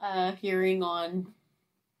hearing on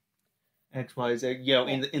X, Y, Z.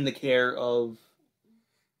 In the care of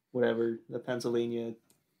whatever the Pennsylvania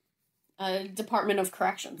Department of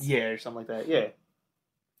Corrections. Yeah, or something like that. Yeah.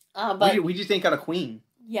 But we just ain't got a queen.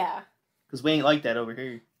 Yeah. Because we ain't like that over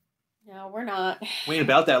here. No, we're not. We ain't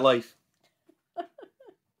about that life.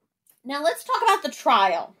 Now let's talk about the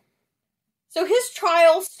trial. So his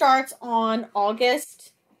trial starts on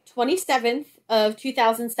August 27th of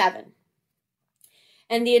 2007.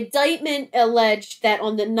 And the indictment alleged that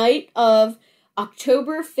on the night of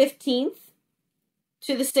October 15th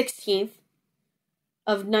to the 16th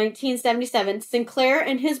of 1977, Sinclair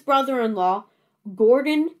and his brother-in-law,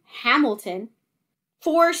 Gordon Hamilton,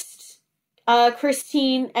 forced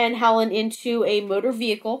Christine and Helen into a motor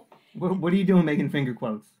vehicle. What are you doing making finger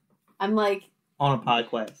quotes? I'm like... On a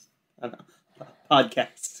podcast.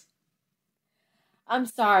 I'm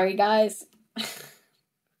sorry, guys.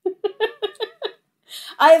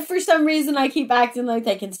 For some reason, I keep acting like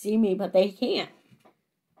they can see me, but they can't.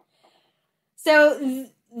 So,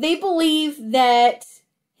 they believe that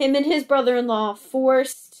him and his brother-in-law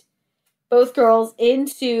forced both girls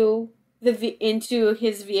into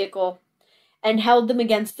his vehicle and held them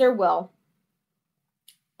against their will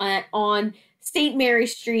on St. Mary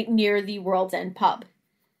Street near the World's End pub.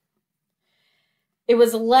 It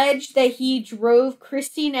was alleged that he drove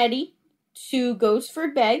Christy and Eddie to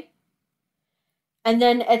Gosford Bay and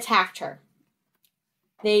then attacked her.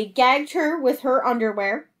 They gagged her with her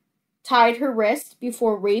underwear, tied her wrist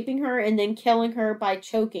before raping her, and then killing her by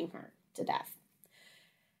choking her to death.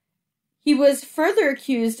 He was further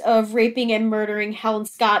accused of raping and murdering Helen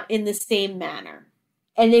Scott in the same manner.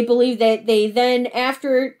 And they believe that they then,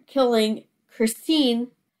 after killing Christine,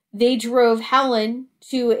 they drove Helen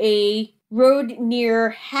to a road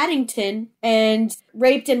near Haddington and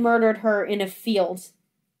raped and murdered her in a field.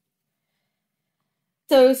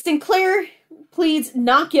 So Sinclair pleads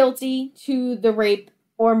not guilty to the rape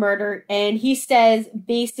or murder, and he says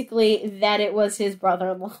basically that it was his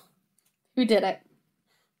brother-in-law who did it.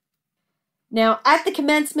 Now, at the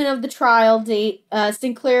commencement of the trial date,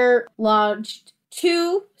 Sinclair lodged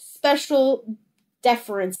 2 special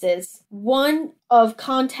deferences, one of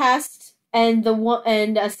contest and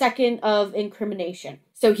a second of incrimination.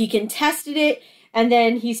 So he contested it, and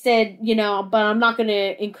then he said, but I'm not going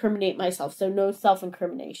to incriminate myself, so no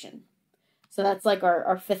self-incrimination. So that's like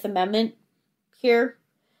our Fifth Amendment here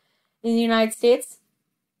in the United States.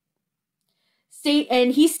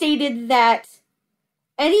 And he stated that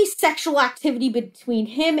any sexual activity between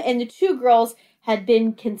him and the 2 girls had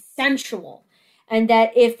been consensual, and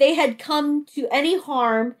that if they had come to any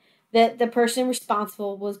harm, that the person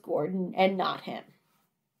responsible was Gordon and not him.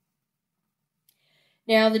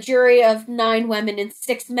 Now, the jury of 9 women and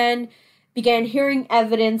 6 men began hearing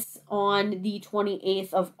evidence on the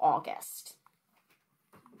 28th of August.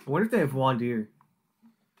 I wonder if they have voir dire.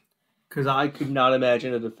 Because I could not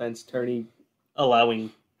imagine a defense attorney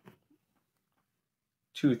allowing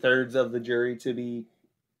 2/3 of the jury to be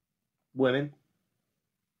women.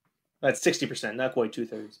 That's 60%, not quite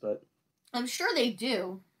 2/3, but I'm sure they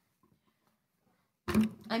do.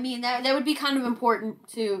 I mean, that would be kind of important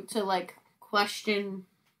to like question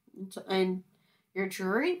and your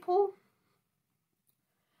jury pool.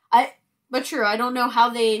 But sure, I don't know how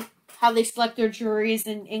they select their juries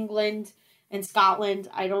in England and Scotland.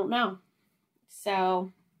 I don't know.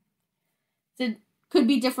 So it could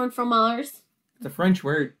be different from ours. It's a French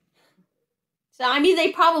word. So, I mean,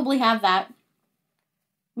 they probably have that. I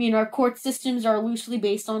mean, our court systems are loosely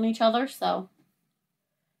based on each other, so...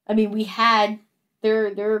 I mean, we had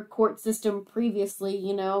their court system previously,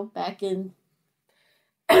 back in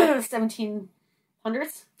 1700s.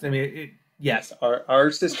 I mean, yes,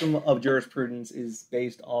 our system of jurisprudence is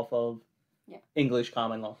based off of English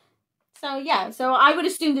common law. So, yeah, so I would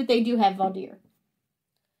assume that they do have voir dire.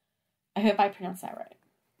 I hope I pronounced that right.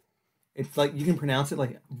 It's like, you can pronounce it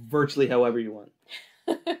like virtually however you want.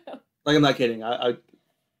 Like, I'm not kidding. I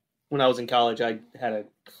when I was in college, I had a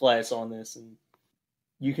class on this, and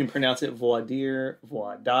you can pronounce it voir dire,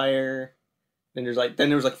 voir dire. Then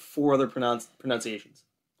there was 4 other pronunciations.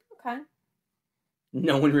 Okay.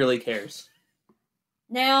 No one really cares.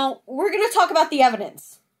 Now, we're going to talk about the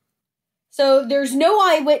evidence. So, there's no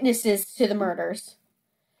eyewitnesses to the murders.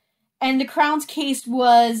 And the Crown's case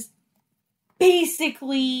was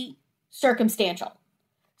basically circumstantial.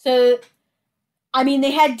 So, I mean,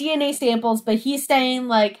 they had DNA samples, but he's saying,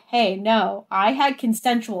 like, hey, no, I had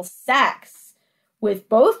consensual sex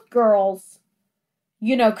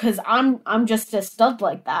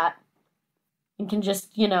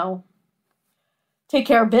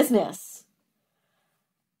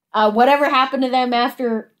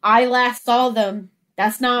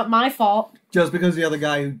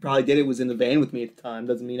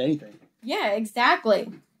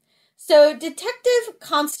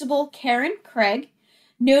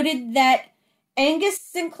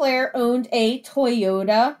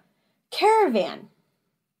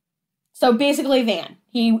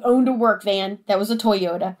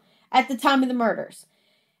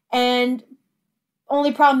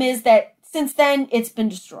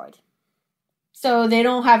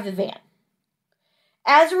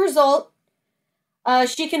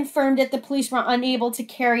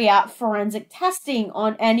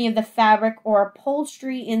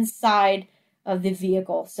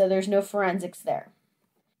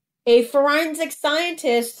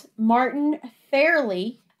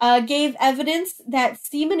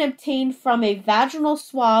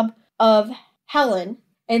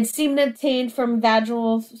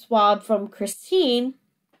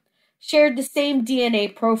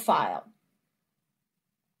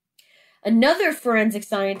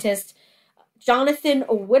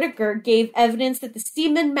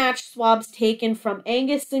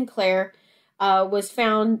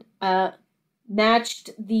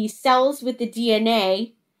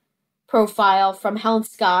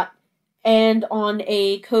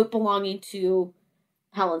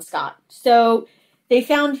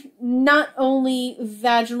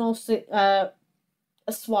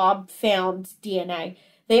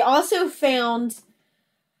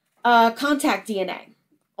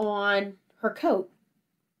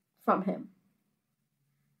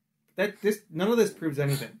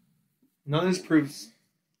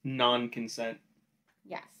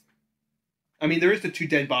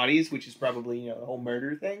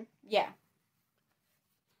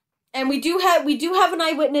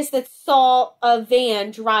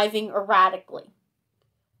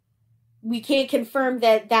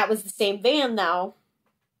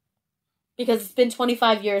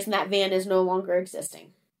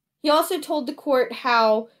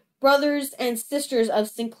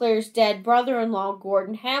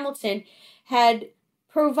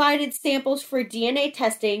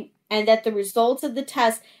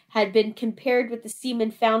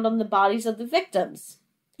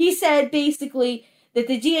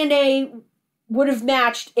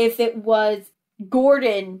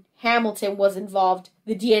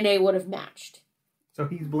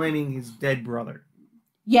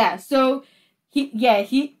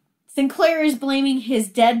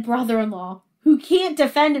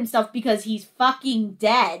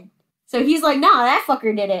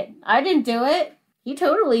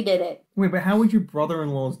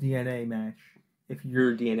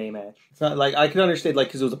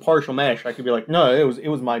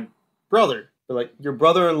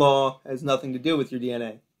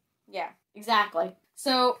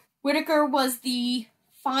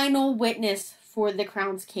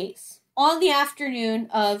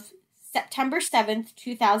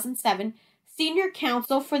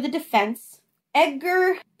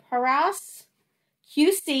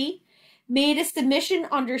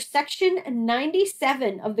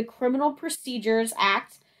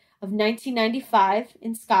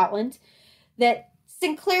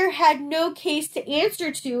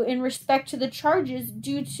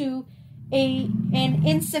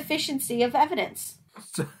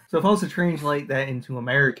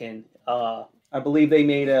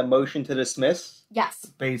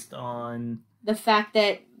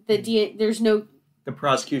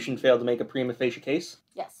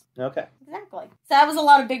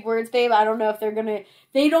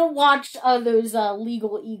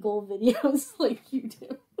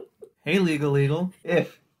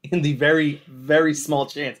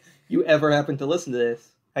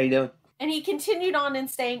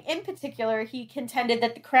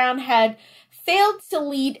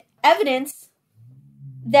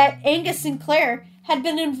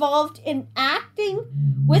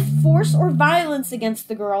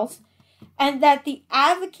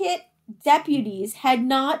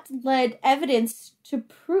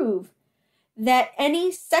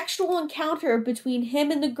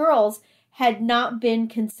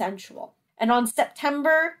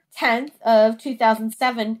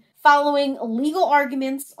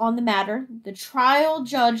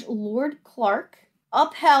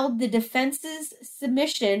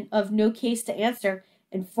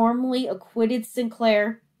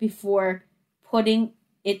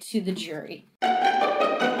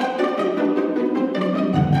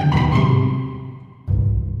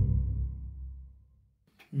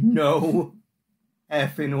No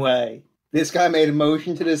effing way. This guy made a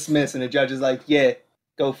motion to dismiss, and the judge is like, yeah,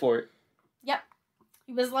 go for it. Yep.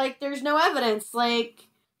 He was like, there's no evidence. Like,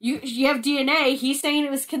 you have DNA. He's saying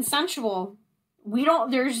it was consensual.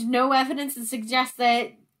 There's no evidence to suggest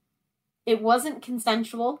that it wasn't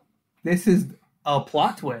consensual. This is a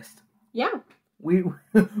plot twist. Yeah. We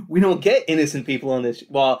don't get innocent people on this.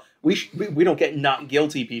 Well, we don't get not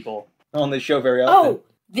guilty people on this show very often. Oh,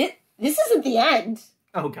 this isn't the end.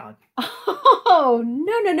 Oh, God. Oh,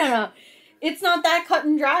 no. It's not that cut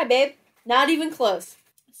and dry, babe. Not even close.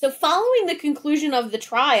 So following the conclusion of the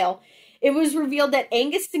trial, it was revealed that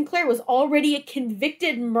Angus Sinclair was already a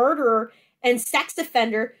convicted murderer and sex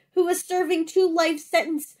offender who was serving 2 life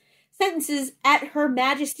sentences at Her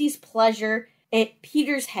Majesty's pleasure at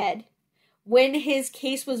Petershead when his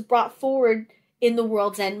case was brought forward in the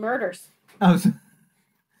World's End murders. Oh, so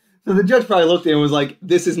the judge probably looked at it and was like,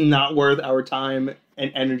 this is not worth our time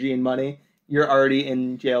and energy and money. You're already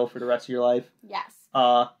in jail for the rest of your life. Yes.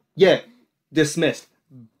 Yeah, dismissed.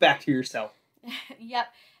 Back to your cell. Yep.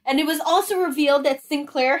 And it was also revealed that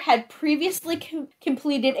Sinclair had previously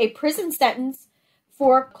completed a prison sentence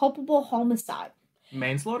for culpable homicide.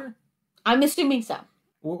 Manslaughter? I'm assuming so.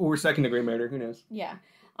 Or second-degree murder, who knows? Yeah.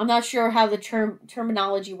 I'm not sure how the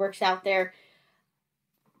terminology works out there.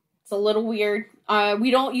 It's a little weird.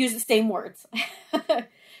 We don't use the same words.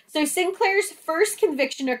 So Sinclair's first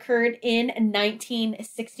conviction occurred in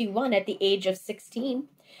 1961 at the age of 16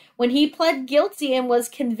 when he pled guilty and was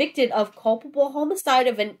convicted of culpable homicide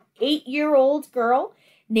of an 8-year-old girl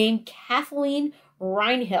named Kathleen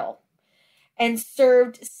Reinhill and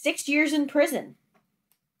served 6 years in prison.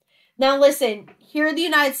 Now listen, here in the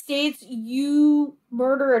United States, you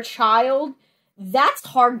murder a child, that's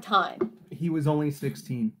hard time. He was only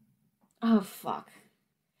 16. Oh, fuck.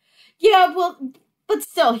 Yeah, well, but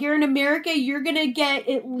still, here in America, you're gonna get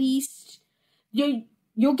at least,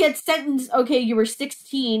 you'll get sentenced, okay, you were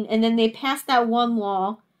 16, and then they passed that one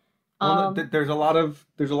law. There's a lot of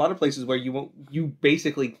places where you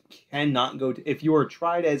basically cannot go to, if you are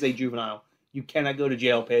tried as a juvenile, you cannot go to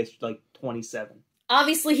jail past like 27.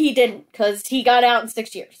 Obviously he didn't, because he got out in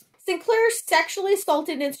 6 years. Sinclair sexually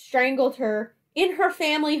assaulted and strangled her in her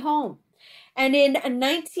family home. And in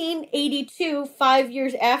 1982, 5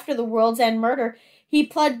 years after the World's End murder, he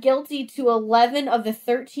pled guilty to 11 of the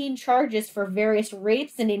 13 charges for various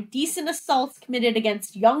rapes and indecent assaults committed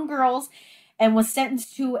against young girls and was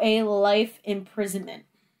sentenced to a life imprisonment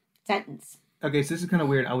sentence. Okay, so this is kind of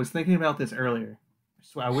weird. I was thinking about this earlier.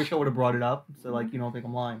 So I wish I would have brought it up so you don't think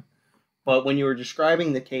I'm lying. But when you were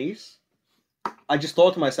describing the case, I just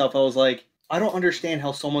thought to myself, I was like, I don't understand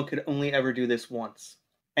how someone could only ever do this once.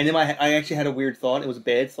 And then I actually had a weird thought. It was a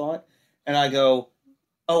bad thought. And I go,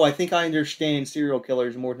 oh, I think I understand serial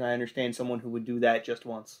killers more than I understand someone who would do that just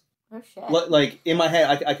once. Oh, shit. Like, in my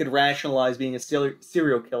head, I could rationalize being a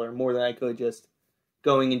serial killer more than I could just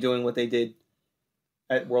going and doing what they did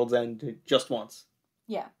at World's End just once.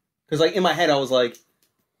 Yeah. Because, like, in my head, I was like,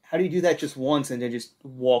 how do you do that just once and then just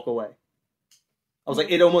walk away? I was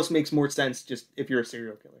like, it almost makes more sense just if you're a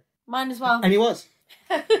serial killer. Mine as well. And he was.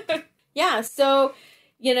 Yeah, so,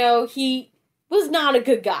 he was not a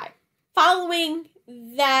good guy. Following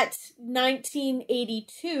that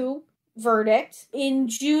 1982 verdict, in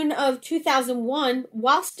June of 2001,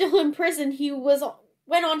 while still in prison, he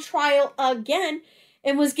went on trial again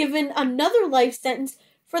and was given another life sentence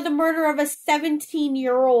for the murder of a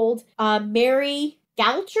 17-year-old Mary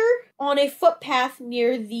Goucher on a footpath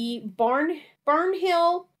near the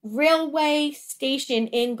Barnhill Railway Station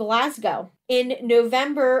in Glasgow in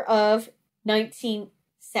November of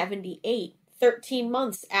 1978, 13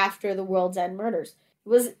 months after the World's End murders.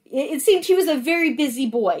 It seemed he was a very busy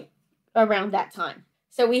boy around that time.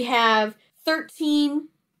 So we have 13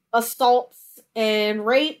 assaults and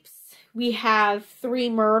rapes. We have 3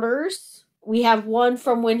 murders. We have 1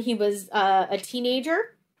 from when he was a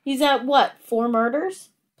teenager. He's at 4 murders?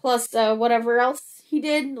 Plus whatever else he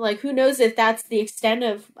did. Like, who knows if that's the extent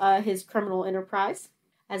of his criminal enterprise,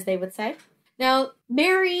 as they would say. Now,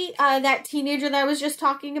 Mary, that teenager that I was just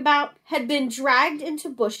talking about, had been dragged into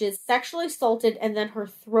bushes, sexually assaulted, and then her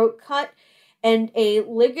throat cut and a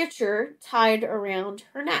ligature tied around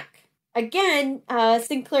her neck. Again,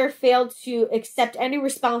 Sinclair failed to accept any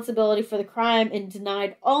responsibility for the crime and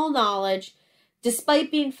denied all knowledge,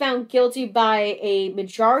 despite being found guilty by a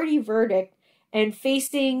majority verdict and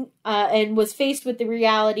was faced with the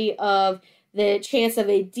reality of the chance of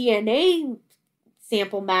a DNA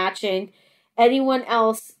sample matching anyone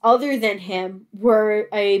else other than him were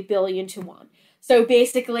 1,000,000,000 to 1. So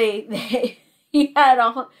basically, he had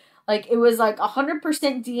it was like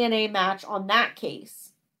 100% DNA match on that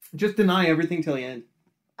case. Just deny everything till the end.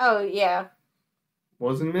 Oh, yeah.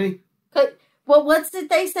 Wasn't me. Well, what's it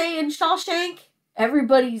they say in Shawshank?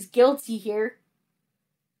 Everybody's guilty here.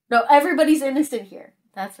 No, everybody's innocent here.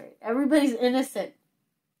 That's right. Everybody's innocent.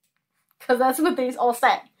 Because that's what they all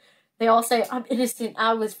say. They all say, I'm innocent.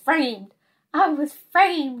 I was framed. I was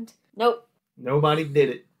framed. Nope. Nobody did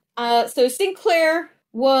it. So Sinclair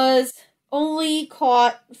was only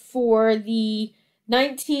caught for the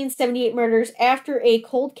 1978 murders after a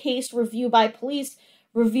cold case review by police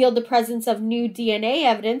revealed the presence of new DNA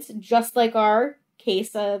evidence, just like our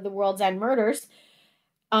case, the World's End murders.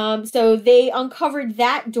 So they uncovered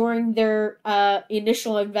that during their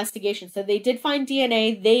initial investigation. So they did find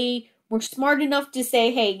DNA. They were smart enough to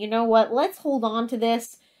say, hey, you know what? Let's hold on to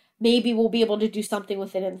this. Maybe we'll be able to do something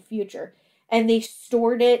with it in the future. And they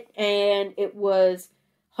stored it, and it was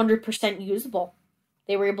 100% usable.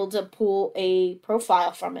 They were able to pull a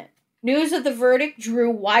profile from it. News of the verdict drew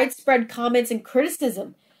widespread comments and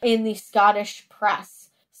criticism in the Scottish press.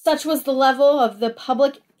 Such was the level of the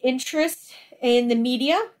public interest in the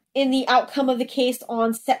media in the outcome of the case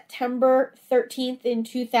on September 13th in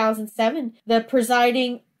 2007. The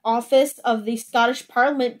presiding office of the Scottish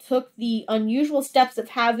Parliament took the unusual steps of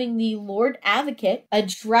having the Lord Advocate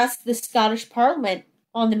address the Scottish Parliament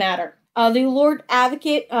on the matter. The Lord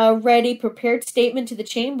Advocate read a prepared statement to the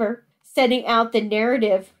chamber, setting out the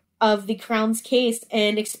narrative of the Crown's case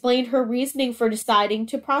and explained her reasoning for deciding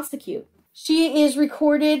to prosecute. She is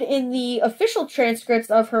recorded in the official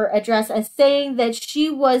transcripts of her address as saying that she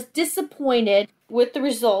was disappointed with the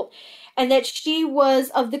result and that she was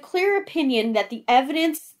of the clear opinion that the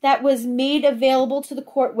evidence that was made available to the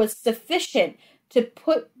court was sufficient to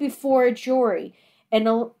put before a jury and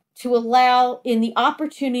to allow in the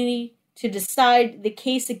opportunity to decide the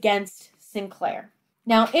case against Sinclair.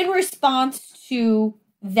 Now, in response to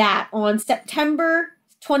that, on September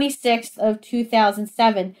 26th of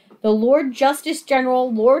 2007, the Lord Justice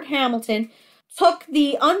General, Lord Hamilton, took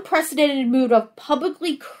the unprecedented move of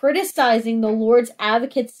publicly criticizing the Lord's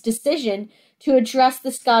Advocate's decision to address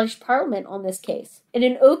the Scottish Parliament on this case. In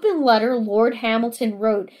an open letter, Lord Hamilton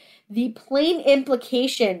wrote, "The plain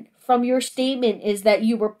implication from your statement is that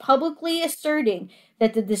you were publicly asserting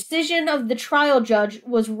that the decision of the trial judge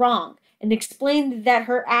was wrong, and explained that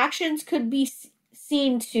her actions could be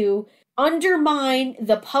seen to undermine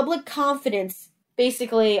the public confidence."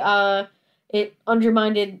 Basically, it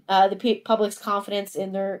undermined the public's confidence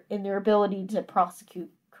in their ability to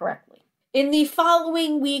prosecute correctly. In the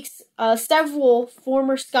following weeks, several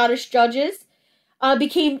former Scottish judges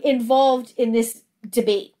became involved in this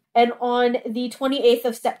debate. And on the 28th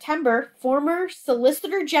of September, former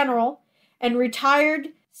Solicitor General and retired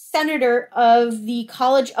Senator of the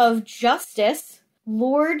College of Justice,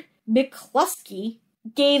 Lord McCluskey,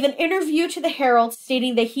 gave an interview to the Herald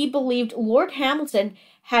stating that he believed Lord Hamilton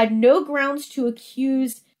had no grounds to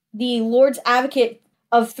accuse the Lord's Advocate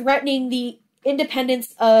of threatening the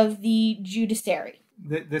independence of the judiciary.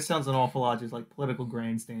 This sounds an awful lot just like political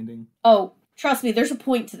grandstanding. Oh, trust me, there's a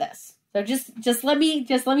point to this. So just let me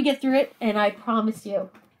get through it, and I promise you,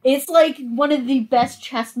 it's like one of the best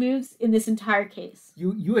chess moves in this entire case.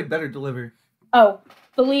 You had better deliver. Oh,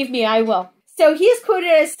 believe me, I will. So he is quoted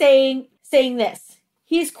as saying this.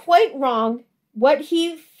 He is quite wrong. What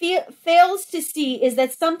he fails to see is that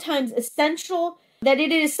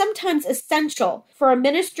it is sometimes essential for a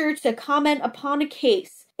minister to comment upon a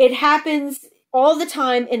case. It happens all the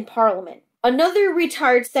time in Parliament. Another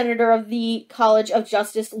retired senator of the College of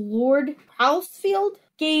Justice, Lord Prousfield,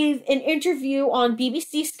 gave an interview on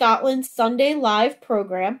BBC Scotland's Sunday Live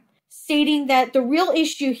program, stating that the real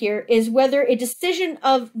issue here is whether a decision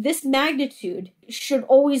of this magnitude should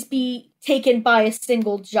always be taken by a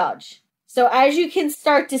single judge. So as you can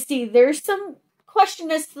start to see, there's some question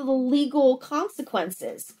as to the legal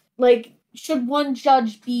consequences. Like, should one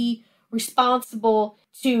judge be responsible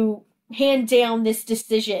to hand down this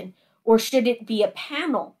decision, or should it be a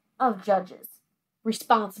panel of judges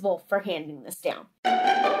responsible for handing this down?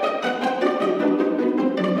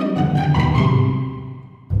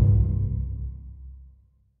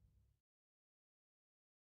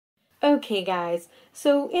 Okay, guys,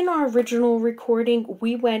 so in our original recording,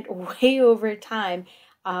 we went way over time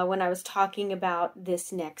when I was talking about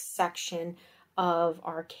this next section of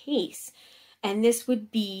our case. And this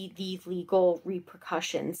would be the legal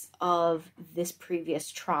repercussions of this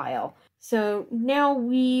previous trial. So now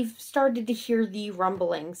we've started to hear the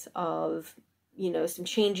rumblings of, some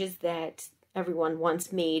changes that everyone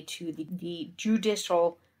once made to the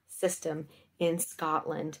judicial system in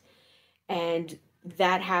Scotland. And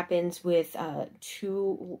that happens with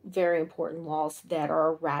two very important laws that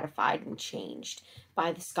are ratified and changed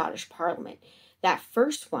by the Scottish Parliament. That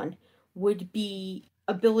first one would be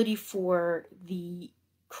ability for the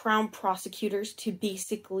Crown prosecutors to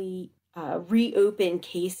basically reopen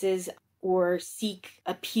cases or seek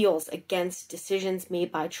appeals against decisions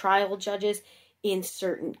made by trial judges in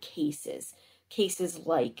certain cases. Cases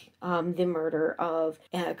like the murder of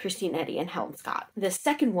Christine Eddy and Helen Scott. The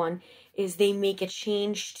second one is they make a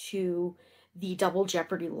change to the double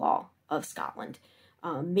jeopardy law of Scotland,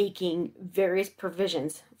 making various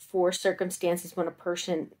provisions for circumstances when a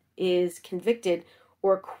person is convicted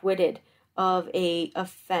or acquitted of a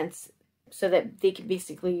offense so that they can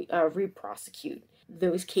basically re-prosecute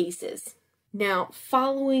those cases. Now,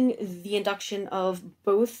 following the induction of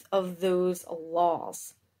both of those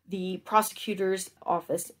laws, the prosecutor's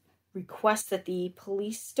office requests that the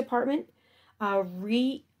police department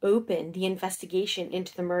reopen the investigation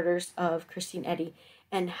into the murders of Christine Eddy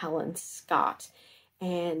and Helen Scott.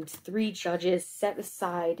 And 3 judges set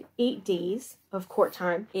aside 8 days of court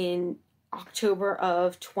time in October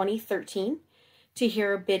of 2013 to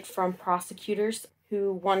hear a bid from prosecutors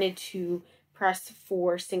who wanted to press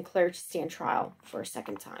for Sinclair to stand trial for a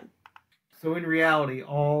second time. So in reality,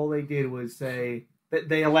 all they did was say that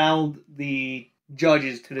they allowed the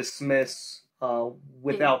judges to dismiss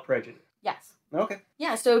without prejudice. Yes. Okay.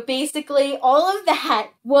 Yeah, so basically all of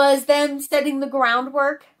that was them setting the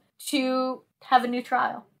groundwork to have a new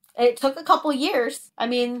trial. It took a couple years.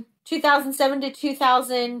 2007 to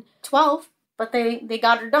 2012, but they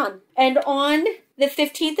got her done. And on the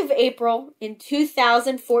 15th of April in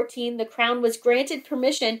 2014, the Crown was granted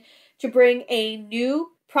permission to bring a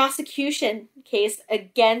new prosecution case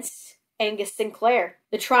against Angus Sinclair.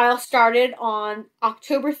 The trial started on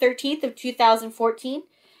October 13th of 2014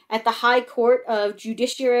 at the High Court of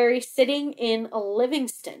Judiciary sitting in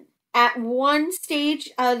Livingston. At one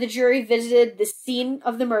stage, the jury visited the scene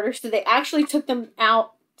of the murder, so they actually took them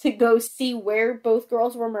out to go see where both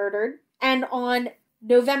girls were murdered. And on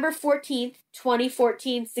November 14th,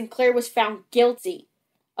 2014, Sinclair was found guilty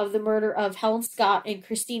of the murder of Helen Scott and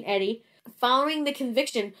Christine Eddy. Following the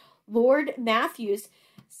conviction, Lord Matthews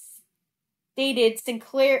stated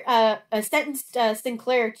sentenced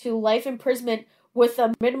Sinclair to life imprisonment with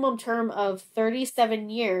a minimum term of 37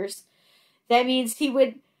 years. This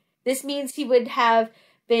means he would have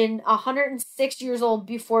been 106 years old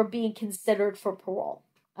before being considered for parole.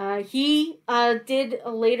 He did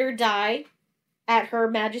later die at Her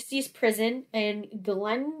Majesty's Prison in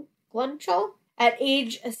Glenshaw at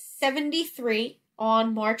age 73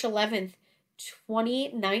 on March 11th,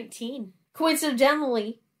 2019.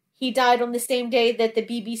 Coincidentally, he died on the same day that the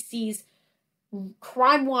BBC's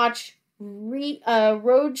Crime Watch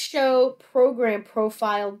roadshow program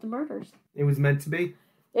profiled the murders. It was meant to be.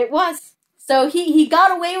 It was. So he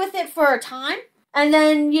got away with it for a time, and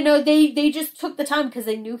then, they just took the time because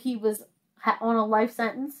they knew he was on a life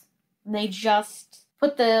sentence, and they just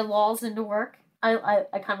put the laws into work. I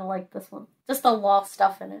kind of like this one. Just the law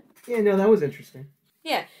stuff in it. Yeah, no, that was interesting.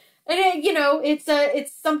 Yeah. And,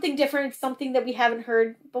 it's something different. It's something that we haven't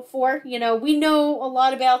heard before. We know a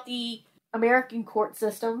lot about the American court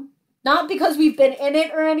system. Not because we've been in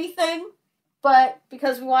it or anything, but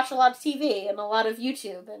because we watch a lot of TV and a lot of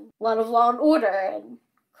YouTube and a lot of Law and Order and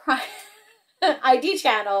ID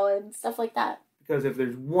Channel and stuff like that. Because if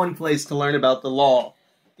there's one place to learn about the law,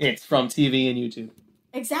 it's from TV and YouTube.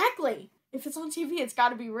 Exactly. If it's on TV, it's got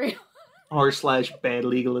to be real. r/bad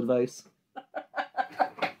legal advice.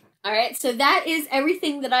 All right, so that is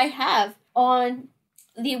everything that I have on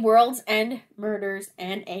the World's End Murders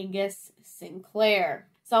and Angus Sinclair.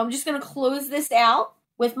 So I'm just going to close this out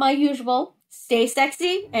with my usual, stay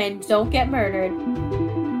sexy and don't get murdered.